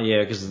trying,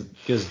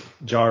 because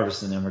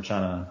Jarvis and them are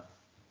trying to.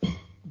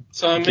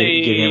 So I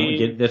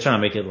mean, they're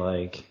trying to make it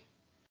like.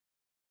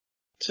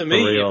 To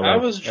me, if I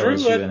was Drew,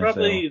 LSU, I'd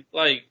probably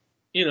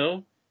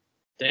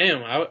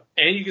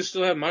and you could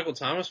still have Michael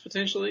Thomas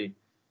potentially.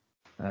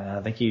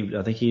 I think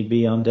he'd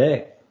be on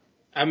deck.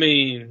 I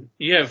mean,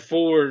 you have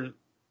 3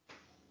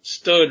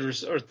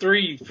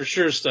 for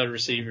sure stud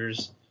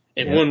receivers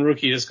and one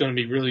rookie that's going to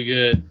be really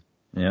good.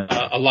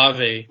 Yeah.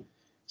 Olave.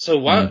 So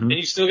why? And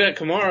you still got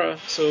Kamara.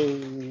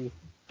 So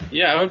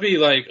yeah, I would be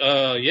like,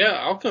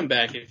 I'll come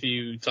back if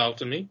you talk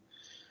to me.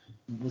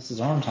 This is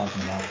what I'm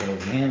talking about, though,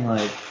 man.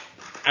 Like,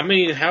 I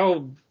mean,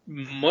 how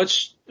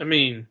much? I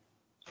mean,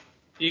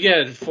 you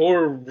got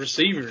 4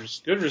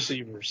 receivers, good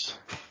receivers.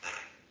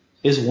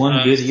 Is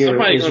one good year?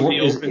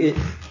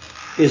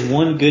 Is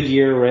one good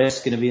year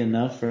rest going to be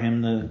enough for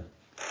him to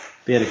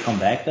be able to come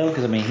back though?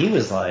 Because he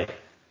was like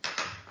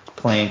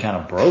playing kind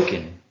of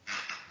broken.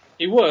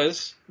 He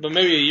was, but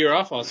maybe a year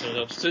off also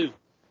helps too.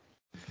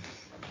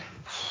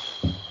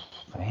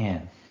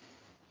 Man,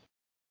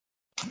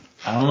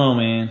 I don't know,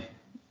 man.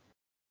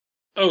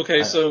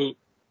 Okay,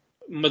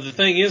 but the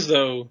thing is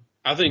though,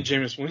 I think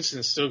Jameis Winston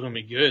is still going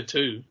to be good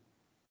too.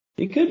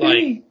 He could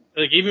be.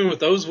 Like even with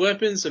those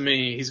weapons,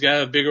 he's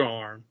got a bigger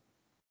arm.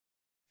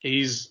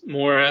 He's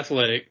more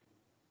athletic.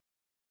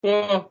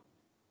 Well,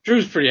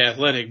 Drew's pretty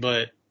athletic,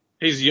 but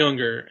he's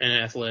younger and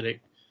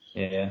athletic.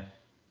 Yeah.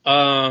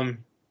 Like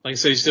I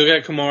said, you still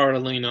got Kamara to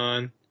lean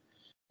on.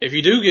 If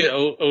you do get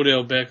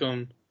Odell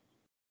Beckham,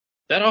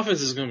 that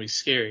offense is going to be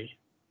scary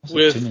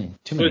with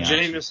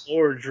Jameis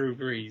or Drew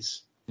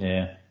Brees.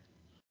 Yeah.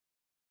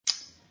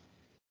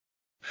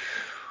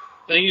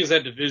 Thing is,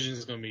 that division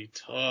is going to be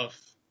tough.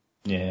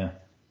 Yeah.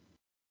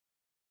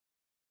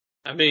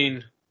 I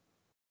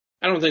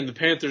don't think the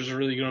Panthers are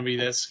really going to be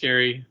that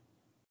scary.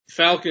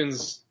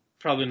 Falcons,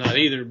 probably not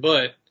either,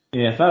 but.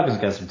 Yeah, Falcons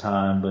got some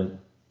time, but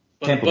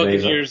Tampa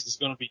Buccaneers is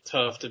going to be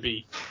tough to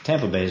beat.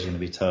 Tampa Bay is going to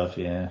be tough,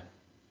 yeah.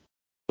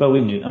 But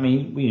we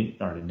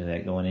already knew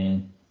that going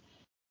in.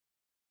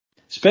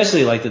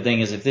 Especially, the thing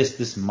is, if this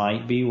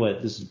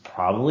is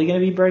probably going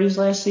to be Brady's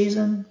last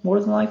season, more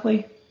than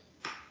likely.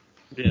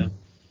 Yeah.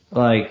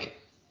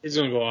 He's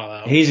going to go all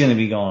out. He's going to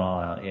be going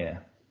all out, yeah.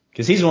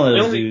 Because he's one of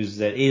those dudes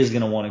that is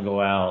going to want to go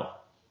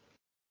out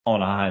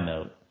on a high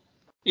note.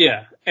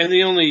 Yeah, and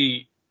the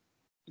only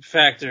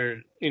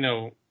factor,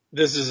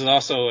 this is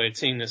also a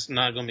team that's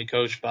not going to be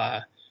coached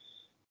by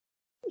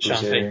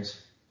Sean Payton.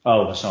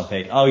 Oh, Sean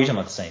Payton. Oh, you're talking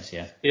about the Saints,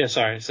 yeah. Yeah,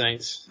 sorry,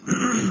 Saints.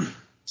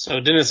 So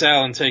Dennis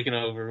Allen taking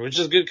over, which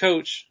is a good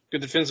coach, good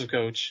defensive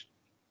coach.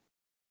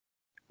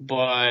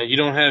 But you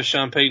don't have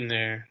Sean Payton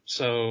there,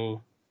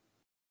 so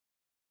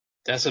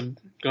that's going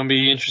to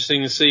be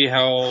interesting to see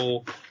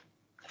how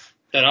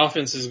that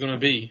offense is going to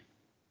be.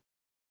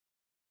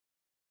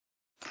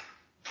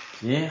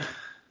 Yeah.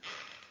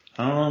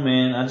 I don't know,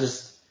 man.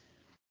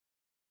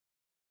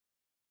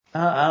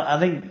 I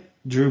think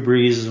Drew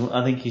Brees,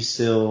 I think he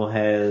still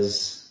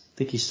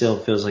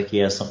feels like he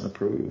has something to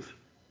prove.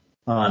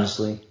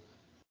 Honestly.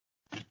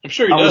 I'm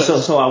sure he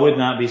does. So I would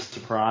not be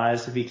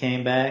surprised if he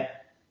came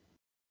back.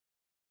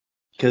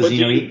 Because he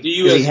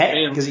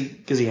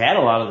had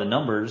a lot of the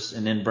numbers,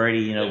 and then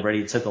Brady,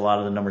 Brady took a lot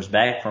of the numbers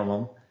back from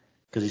him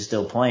because he's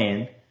still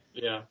playing.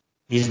 Yeah.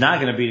 He's not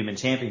going to beat him in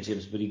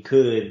championships, but he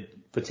could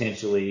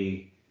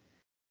potentially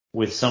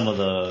with some of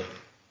the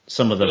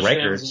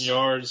records. And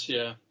yards,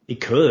 yeah. He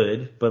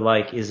could,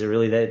 but is it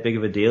really that big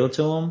of a deal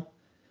to him?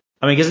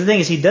 Because the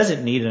thing is, he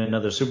doesn't need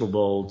another Super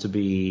Bowl to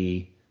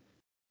be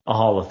a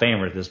Hall of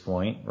Famer at this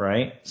point,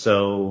 right?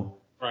 So.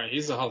 Right,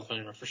 he's a Hall of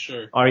Famer for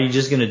sure. Are you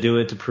just going to do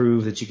it to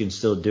prove that you can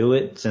still do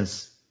it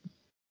since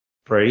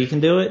Brady can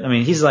do it?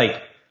 He's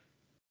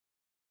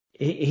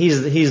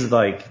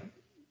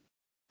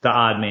the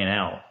odd man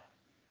out.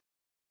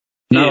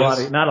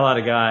 Not a lot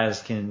of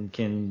guys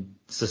can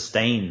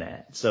sustain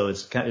that. So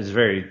it's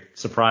very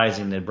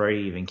surprising that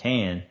Brady even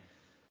can.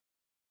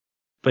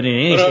 But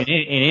in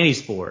any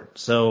sport.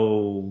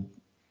 So.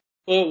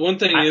 Well, one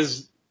thing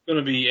is going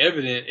to be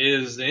evident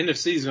is the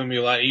NFC is going to be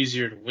a lot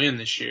easier to win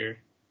this year.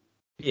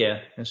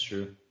 Yeah, that's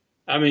true.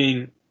 I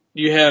mean,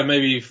 you have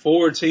maybe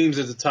 4 teams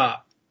at the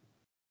top.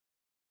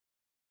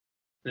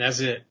 And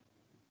that's it.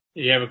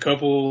 You have a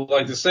couple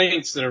like the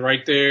Saints that are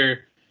right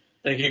there.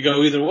 They could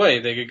go either way.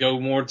 They could go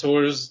more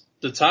towards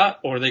the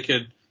top, or they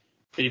could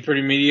be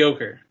pretty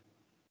mediocre.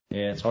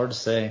 Yeah, it's hard to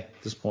say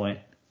at this point.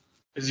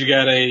 Because you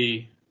got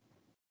even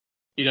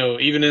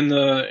in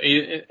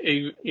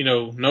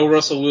no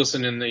Russell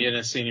Wilson in the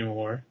NFC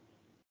anymore.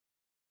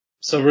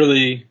 So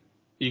really,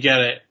 you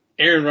got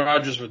Aaron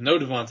Rodgers with no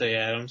Devontae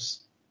Adams.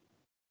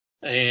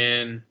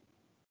 And you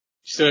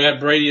still have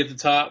Brady at the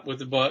top with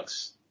the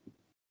Bucks.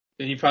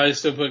 Then you probably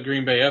still put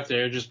Green Bay up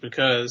there just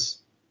because.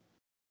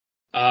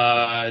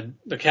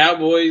 The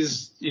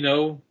Cowboys,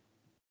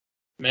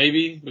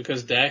 maybe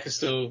because Dak is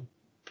still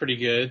pretty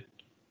good.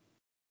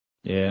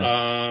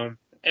 Yeah.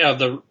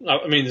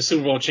 The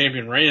Super Bowl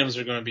champion Rams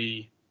are going to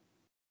be,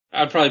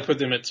 I'd probably put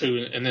them at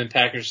 2 and then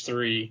Packers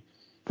 3,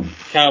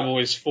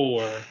 Cowboys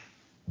 4.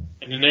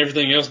 And then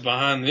everything else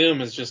behind them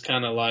is just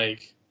kind of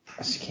like.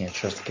 I just can't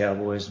trust the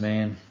Cowboys,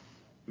 man.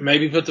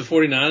 Maybe put the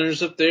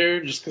 49ers up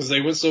there just because they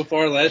went so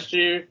far last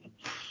year.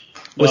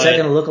 What's that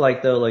going to look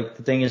like though? Like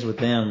the thing is with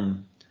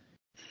them,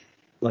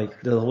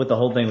 with the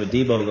whole thing with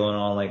Debo going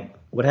on, like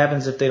what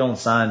happens if they don't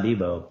sign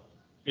Debo?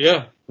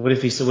 Yeah. What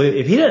if he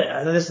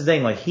didn't? That's the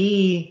thing. Like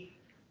he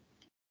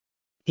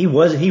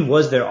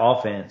was their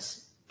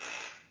offense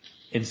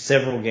in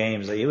several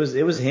games. Like it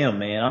was him,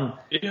 man.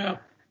 Yeah.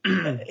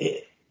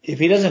 If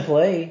he doesn't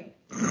play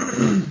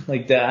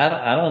like that,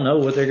 I don't know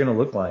what they're going to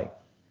look like.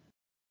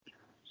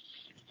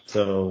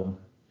 So.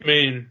 I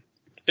mean,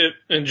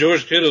 and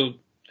George Kittle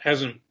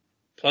hasn't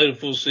played a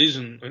full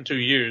season in 2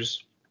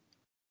 years.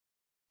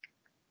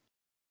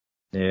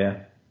 Yeah.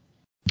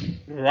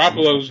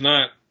 Garoppolo's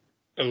not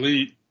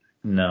elite.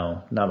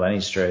 No, not by any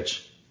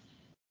stretch.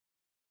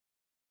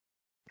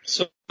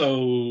 So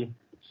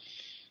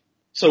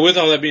with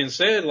all that being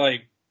said,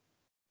 like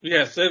we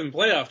got 7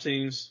 playoff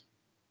teams.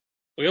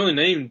 We only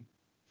named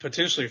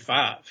potentially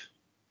 5.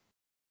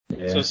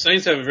 Yeah. So the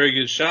Saints have a very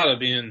good shot of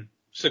being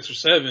 6 or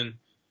 7.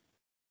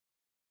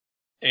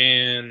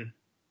 And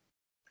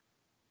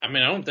I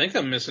mean, I don't think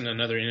I'm missing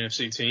another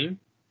NFC team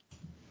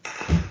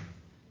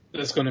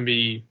that's going to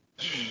be.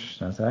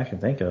 Nothing I can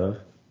think of.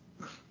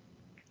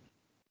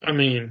 I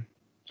mean,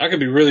 I could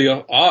be really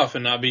off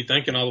and not be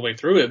thinking all the way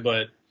through it,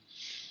 but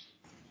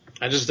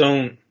I just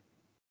don't.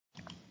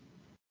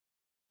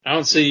 I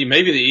don't see.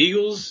 Maybe the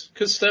Eagles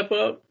could step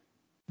up.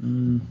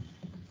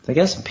 They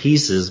got some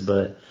pieces,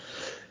 but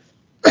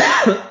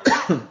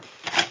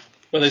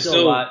they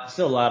still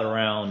a lot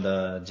around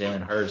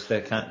Jalen Hurts.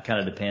 That kind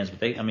of depends.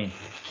 But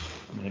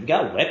they've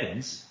got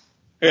weapons.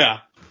 Yeah.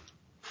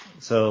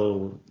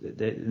 So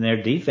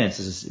their defense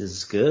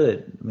is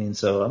good.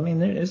 It's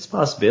a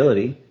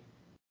possibility.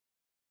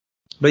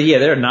 But yeah,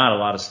 there are not a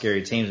lot of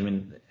scary teams. I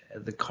mean,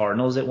 the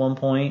Cardinals at one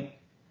point.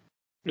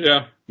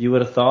 Yeah. You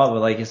would have thought,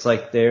 but it's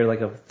like they're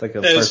like a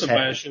first half.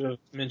 I should have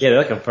mentioned. Yeah, they're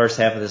like a first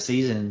half of the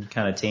season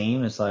kind of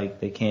team. It's like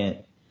they can't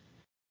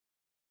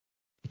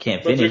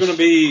finish. But they're going to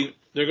be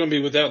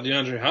without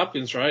DeAndre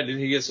Hopkins, right?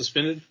 Didn't he get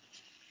suspended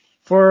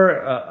for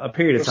a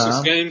period of time?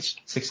 6 games.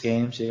 6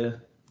 games, yeah.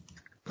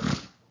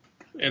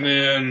 And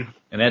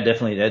that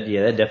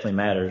definitely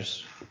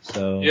matters.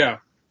 So yeah.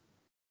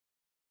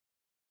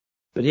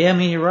 But yeah, I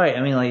mean, you're right.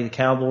 I mean, like the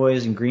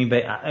Cowboys and Green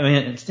Bay. I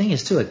mean, the thing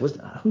is too, like,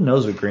 who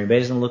knows what Green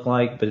Bay's gonna look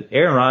like? But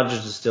Aaron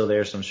Rodgers is still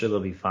there, so I'm sure they'll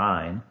be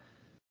fine.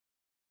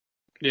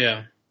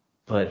 Yeah.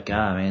 But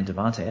God, man,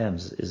 Devontae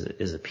Adams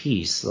is a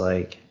piece.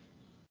 Like,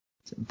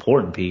 it's an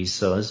important piece.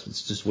 So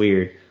it's just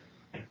weird.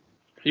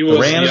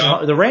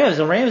 The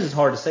Rams is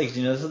hard to say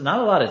because not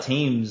a lot of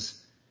teams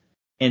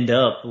end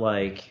up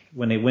like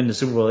when they win the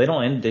Super Bowl.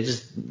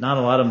 Not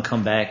a lot of them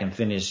come back and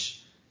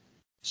finish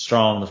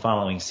strong the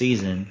following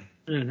season.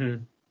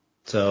 Mm-hmm.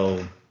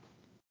 So.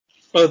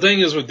 Well, the thing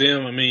is with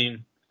them, I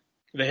mean,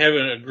 they have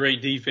a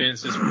great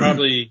defense. It's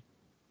probably,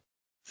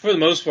 for the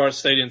most part,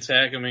 stayed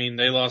intact. I mean,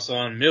 they lost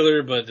on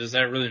Miller, but does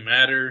that really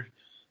matter?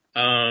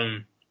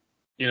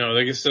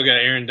 They still got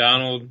Aaron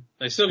Donald.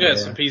 They still got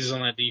some pieces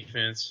on that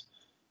defense.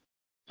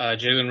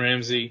 Jalen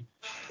Ramsey.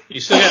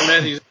 You still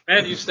got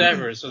Matthew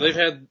Stafford. So they've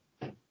had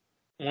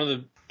one of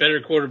the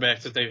better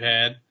quarterbacks that they've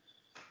had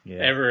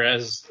ever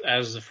as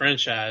the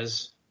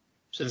franchise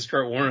since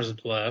Kurt Warner's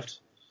left.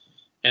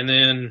 And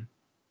then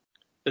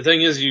the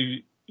thing is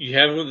you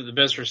have one of the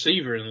best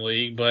receiver in the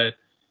league, but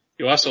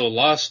you also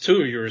lost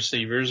 2 of your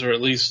receivers, or at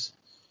least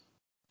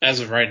as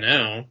of right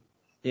now.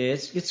 Yeah,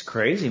 it's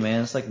crazy,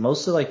 man. It's like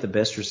most of the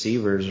best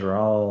receivers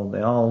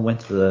they all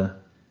went to the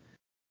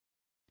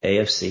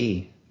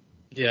AFC.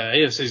 Yeah,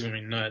 AFC's gonna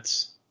be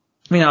nuts.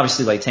 I mean,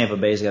 obviously, like Tampa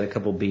Bay's got a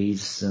couple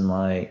beasts, and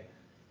like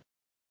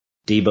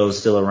Debo's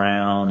still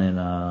around,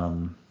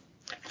 and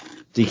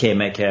DK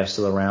Metcalf's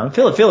still around.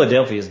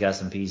 Philadelphia's got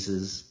some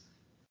pieces.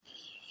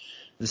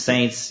 The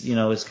Saints,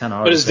 it's kind of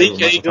hard to say what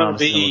Michael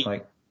Thomas is going to look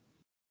like.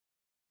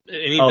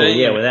 Anything? Oh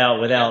yeah,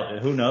 without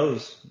who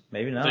knows?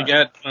 Maybe not. They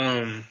got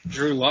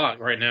Drew Lock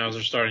right now as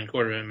their starting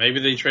quarterback. Maybe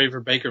they trade for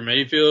Baker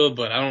Mayfield,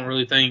 but I don't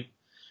really think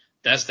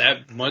that's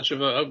that much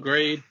of an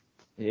upgrade.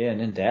 Yeah, and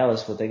then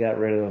Dallas, but they got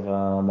rid of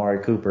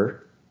Amari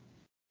Cooper.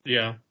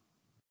 Yeah.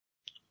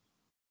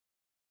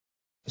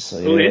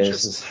 So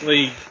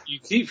interestingly,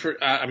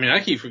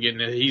 I keep forgetting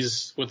that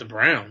he's with the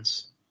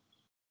Browns.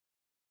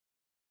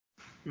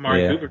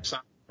 Amari Cooper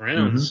signed with the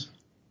Browns. Mm-hmm.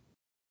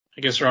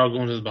 I guess they're all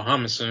going to the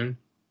Bahamas soon.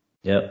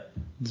 Yep.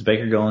 Is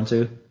Baker going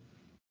to?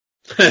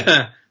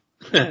 That's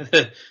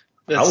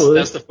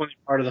the funny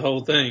part of the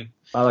whole thing.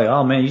 I'm like,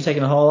 oh man, you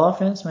taking the whole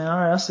offense, man? All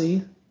right, I'll see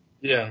you.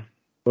 Yeah.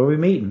 Where are we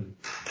meeting?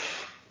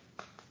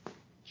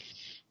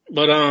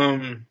 But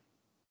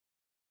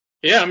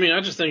yeah,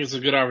 I just think it's a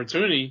good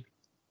opportunity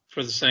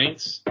for the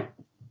Saints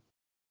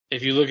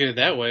if you look at it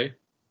that way.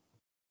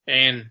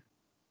 And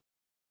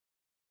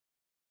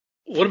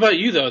what about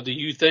you though?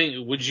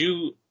 Would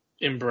you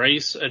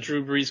embrace a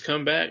Drew Brees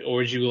comeback, or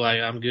would you like,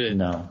 I'm good?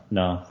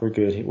 No, we're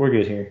good. We're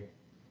good here.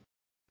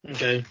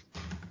 Okay.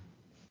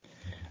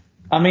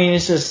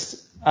 It's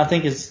just, I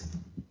think it's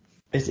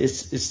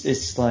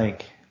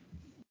like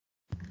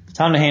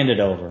time to hand it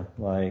over.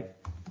 Like,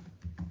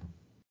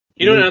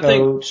 I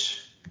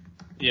coach,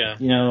 think, yeah.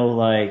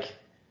 Like,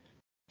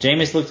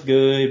 Jameis looked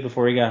good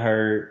before he got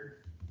hurt.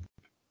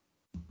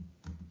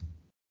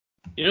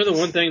 The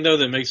one thing though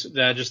that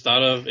I just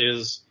thought of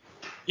is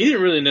he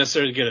didn't really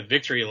necessarily get a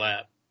victory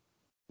lap.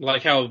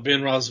 Like how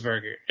Ben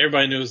Roethlisberger,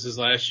 everybody knows his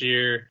last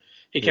year.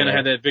 He kind of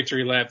had that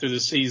victory lap through the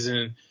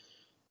season.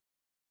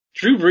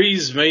 Drew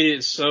Brees made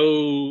it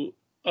so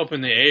up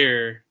in the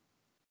air.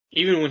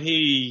 Even when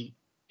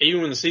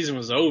the season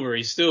was over,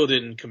 he still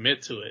didn't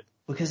commit to it.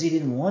 Because he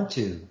didn't want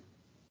to.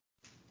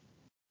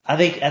 I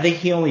think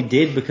he only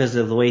did because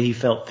of the way he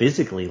felt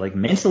physically. Like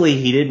mentally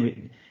he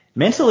didn't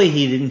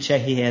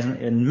check.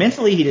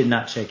 Mentally he did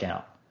not check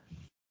out.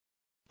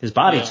 His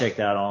body checked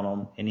out on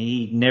him, and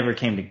he never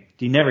came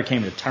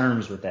to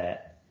terms with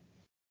that.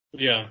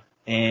 Yeah.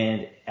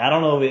 And I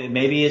don't know,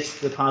 maybe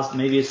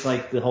it's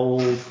like the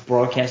whole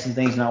broadcasting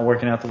thing's not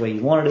working out the way he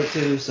wanted it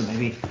to. So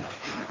maybe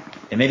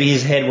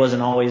his head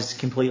wasn't always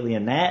completely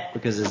in that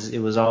because it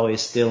was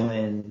always still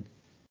in,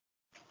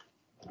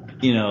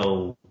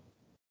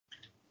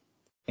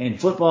 in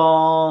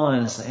football,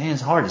 and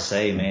it's hard to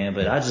say, man.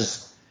 But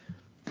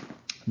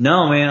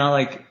no, man. I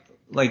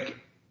like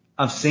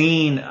I've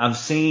seen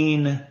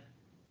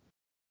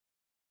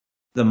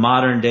the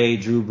modern day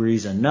Drew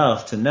Brees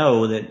enough to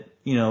know that,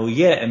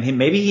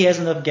 maybe he has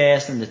enough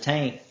gas in the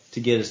tank to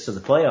get us to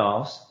the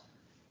playoffs.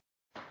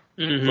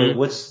 Mm-hmm.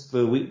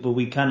 But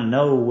we kind of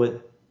know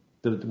what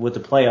the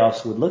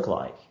playoffs would look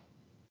like.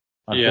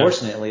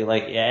 Unfortunately,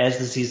 like as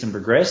the season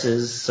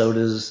progresses,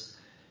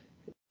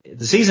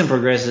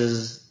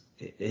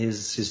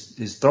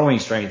 his throwing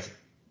strength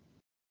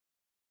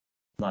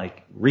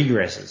like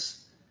regresses.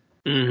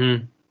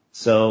 Mm-hmm.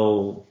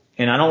 So,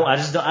 and I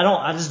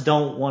just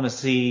don't want to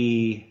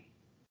see.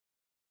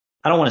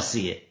 I don't want to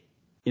see it.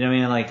 You know what I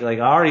mean? Like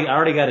I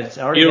already got it.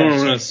 You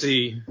don't want to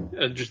see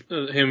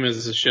him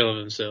as a shell of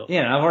himself.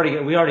 Yeah,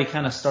 we already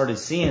kind of started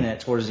seeing that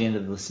towards the end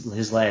of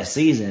his last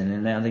season,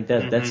 and I think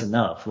that's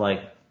enough.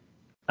 Like,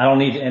 I don't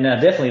need, and I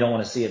definitely don't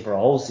want to see it for a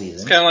whole season.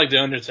 It's kind of like The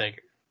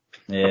Undertaker.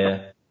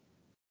 Yeah.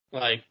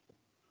 Like,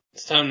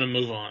 it's time to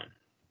move on.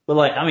 But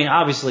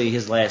obviously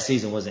his last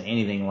season wasn't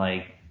anything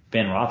like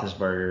Ben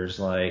Roethlisberger's.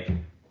 Like,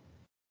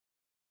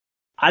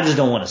 I just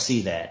don't want to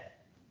see that.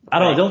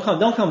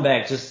 Don't come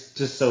back just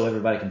so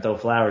everybody can throw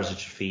flowers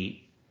at your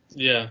feet.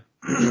 Yeah.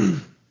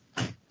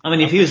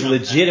 If he was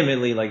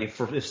legitimately like,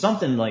 if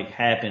something like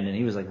happened and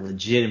he was like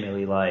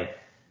legitimately like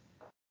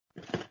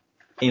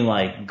in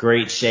like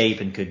great shape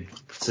and could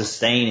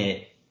sustain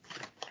it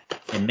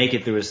and make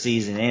it through a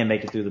season and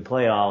make it through the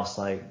playoffs,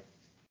 like,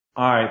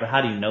 all right, but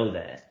how do you know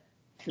that?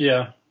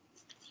 Yeah.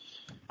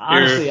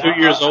 Honestly, you're 2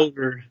 years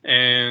older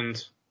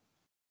and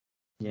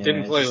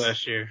didn't play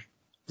last year.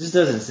 Just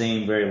doesn't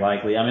seem very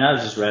likely. I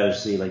would just rather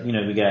see, like,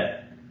 we got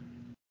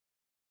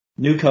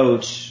new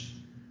coach.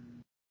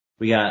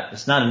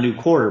 It's not a new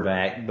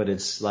quarterback, but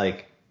it's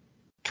like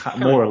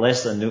more or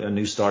less a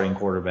new starting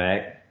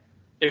quarterback.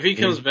 If he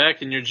comes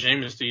back and you're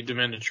Jameis, do you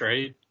demand a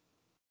trade?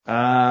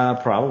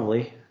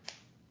 Probably.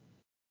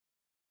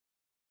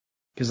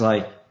 Cause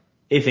like,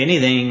 if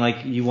anything,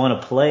 like you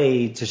want to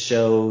play to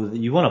show that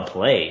you want to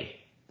play.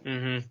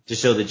 Mm-hmm. To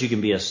show that you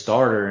can be a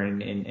starter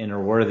and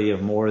are worthy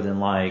of more than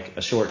like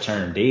a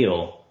short-term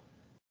deal.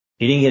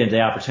 He didn't get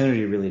the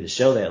opportunity really to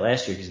show that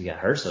last year because he got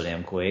hurt so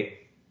damn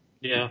quick.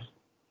 Yeah.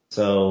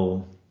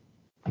 So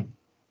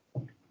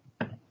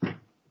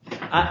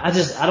I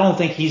don't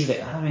think he's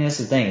that's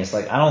the thing. It's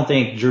like, I don't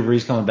think Drew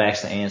Brees coming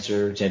back's the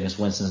answer. Jameis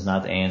Winston's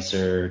not the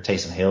answer.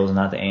 Taysom Hill's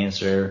not the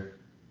answer.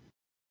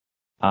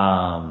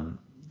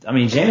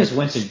 Jameis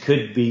Winston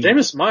could be.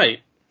 Jameis might.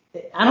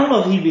 I don't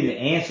know if he'd be the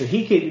answer.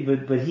 He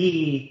could, but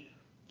he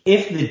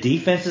if the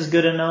defense is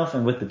good enough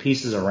and with the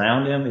pieces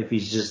around him, if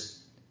he's just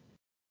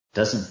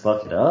doesn't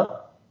fuck it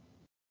up.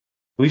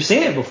 We've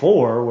seen it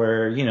before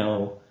where, you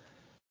know,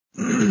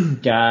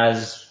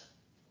 guys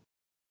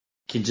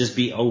can just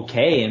be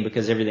okay, and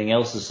because everything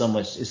else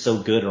is so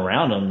good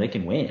around them, they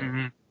can win.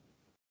 Mm-hmm.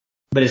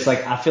 But it's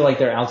like, I feel like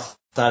they're outside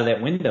of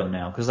that window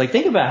now. Cause like,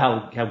 think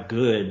about how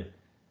good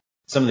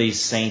some of these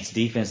Saints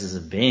defenses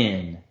have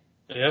been.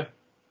 Yeah.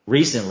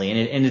 Recently.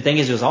 And the thing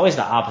is, it was always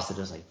the opposite.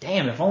 It was like,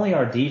 damn, if only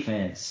our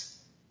defense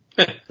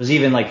was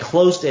even like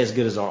close to as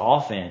good as our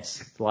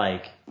offense,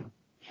 like,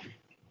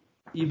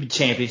 you'd be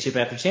championship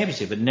after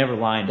championship, but never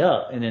lined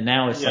up. And then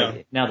now it's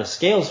like, now the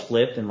scales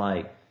flipped, and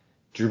like,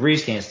 Drew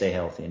Brees can't stay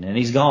healthy, and then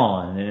he's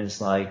gone. And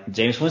it's like,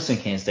 Jameis Winston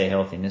can't stay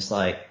healthy. And it's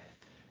like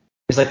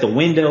the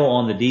window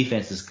on the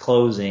defense is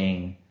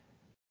closing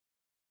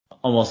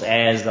almost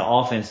as the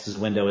offense's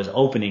window is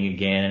opening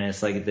again. And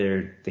it's like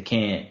they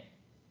can't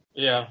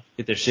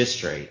get their shit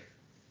straight.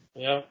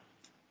 Yeah.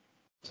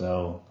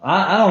 So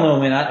I don't know,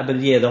 man. But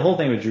yeah, the whole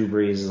thing with Drew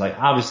Brees is like,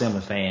 obviously I'm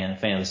a fan of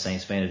the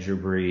Saints, fan of Drew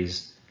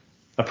Brees.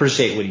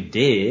 Appreciate what he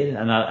did,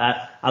 and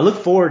I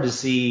look forward to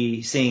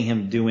seeing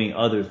him doing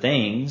other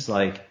things,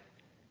 like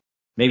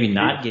maybe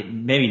not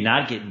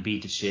getting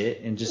beat to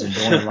shit and just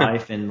enjoying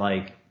life and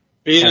like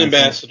being an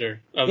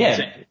ambassador.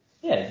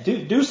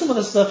 Do some of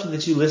the stuff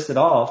that you listed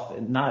off,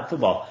 not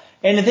football.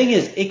 And the thing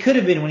is, it could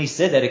have been, when he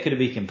said that, it could have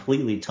been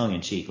completely tongue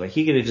in cheek. Like,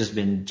 he could have just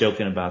been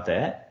joking about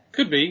that.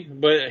 Could be,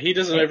 but he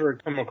doesn't ever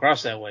come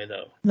across that way,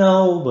 though.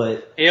 No,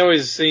 but he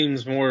always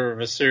seems more of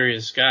a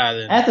serious guy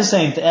than. At the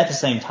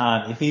same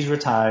time, if he's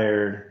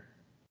retired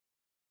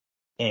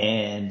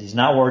and he's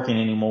not working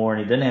anymore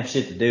and he doesn't have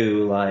shit to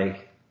do,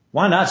 like,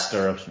 why not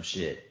stir up some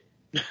shit?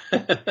 You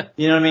know what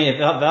I mean?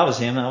 If I was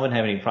him, I wouldn't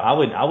have any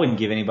problem. I wouldn't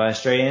give anybody a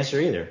straight answer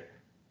either.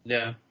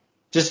 Yeah.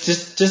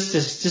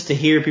 Just to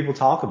hear people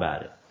talk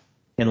about it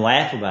and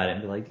laugh about it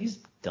and be like, these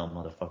dumb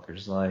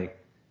motherfuckers,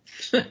 like.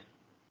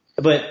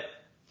 But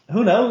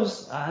who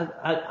knows?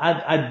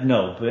 I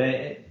know,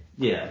 but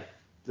yeah,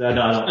 I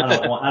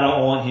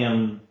don't want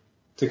him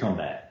to come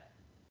back.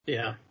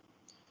 Yeah.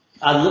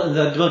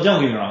 Don't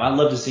get me wrong. I'd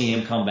love to see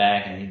him come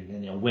back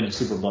and win a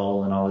Super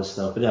Bowl and all this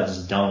stuff, but I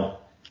just don't.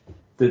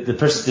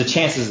 The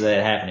chances of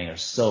that happening are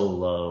so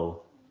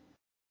low.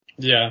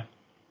 Yeah.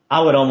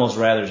 I would almost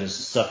rather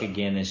just suck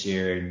again this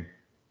year and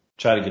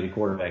try to get a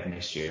quarterback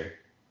next year.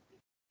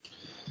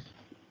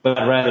 But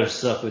I'd rather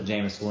suck with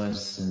Jameis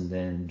Winston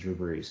than Drew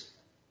Brees.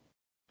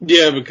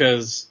 Yeah,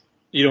 because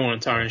you don't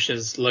want to tarnish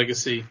his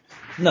legacy.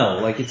 No,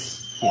 like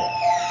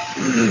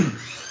yeah.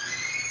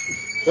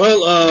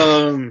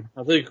 Well,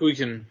 I think we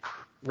can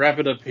wrap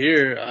it up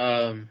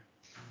here.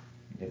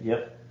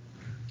 Yep.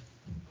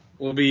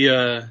 We'll be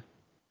happy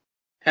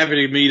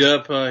to meet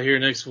up here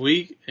next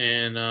week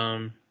and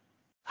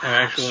have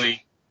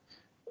actually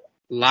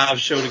live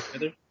show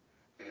together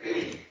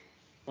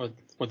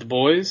with the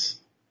boys.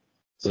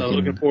 So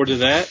looking forward to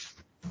that.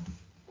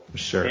 For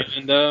sure.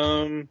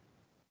 And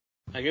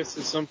I guess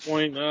at some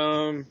point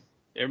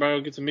everybody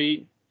will get to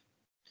meet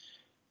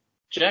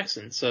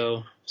Jackson.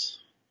 So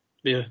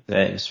yeah,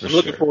 that is for I'm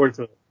looking forward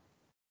to it.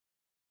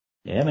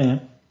 Yeah,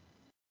 man.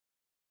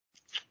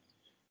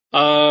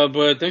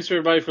 But thanks for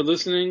everybody for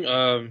listening.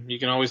 You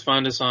can always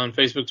find us on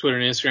Facebook, Twitter,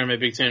 and Instagram at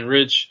Big Ten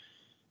Rich.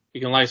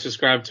 You can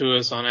subscribe to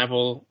us on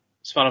Apple,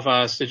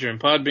 Spotify, Stitcher, and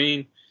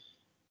Podbean.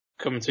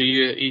 Coming to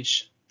you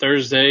each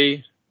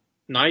Thursday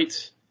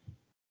night.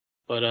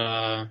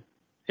 But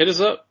hit us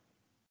up.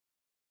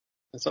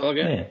 That's all I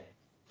got. Yeah,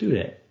 do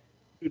that.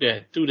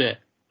 Do that.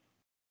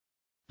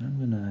 I'm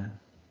gonna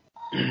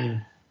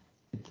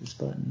hit this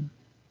button.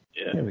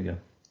 Yeah. There we go.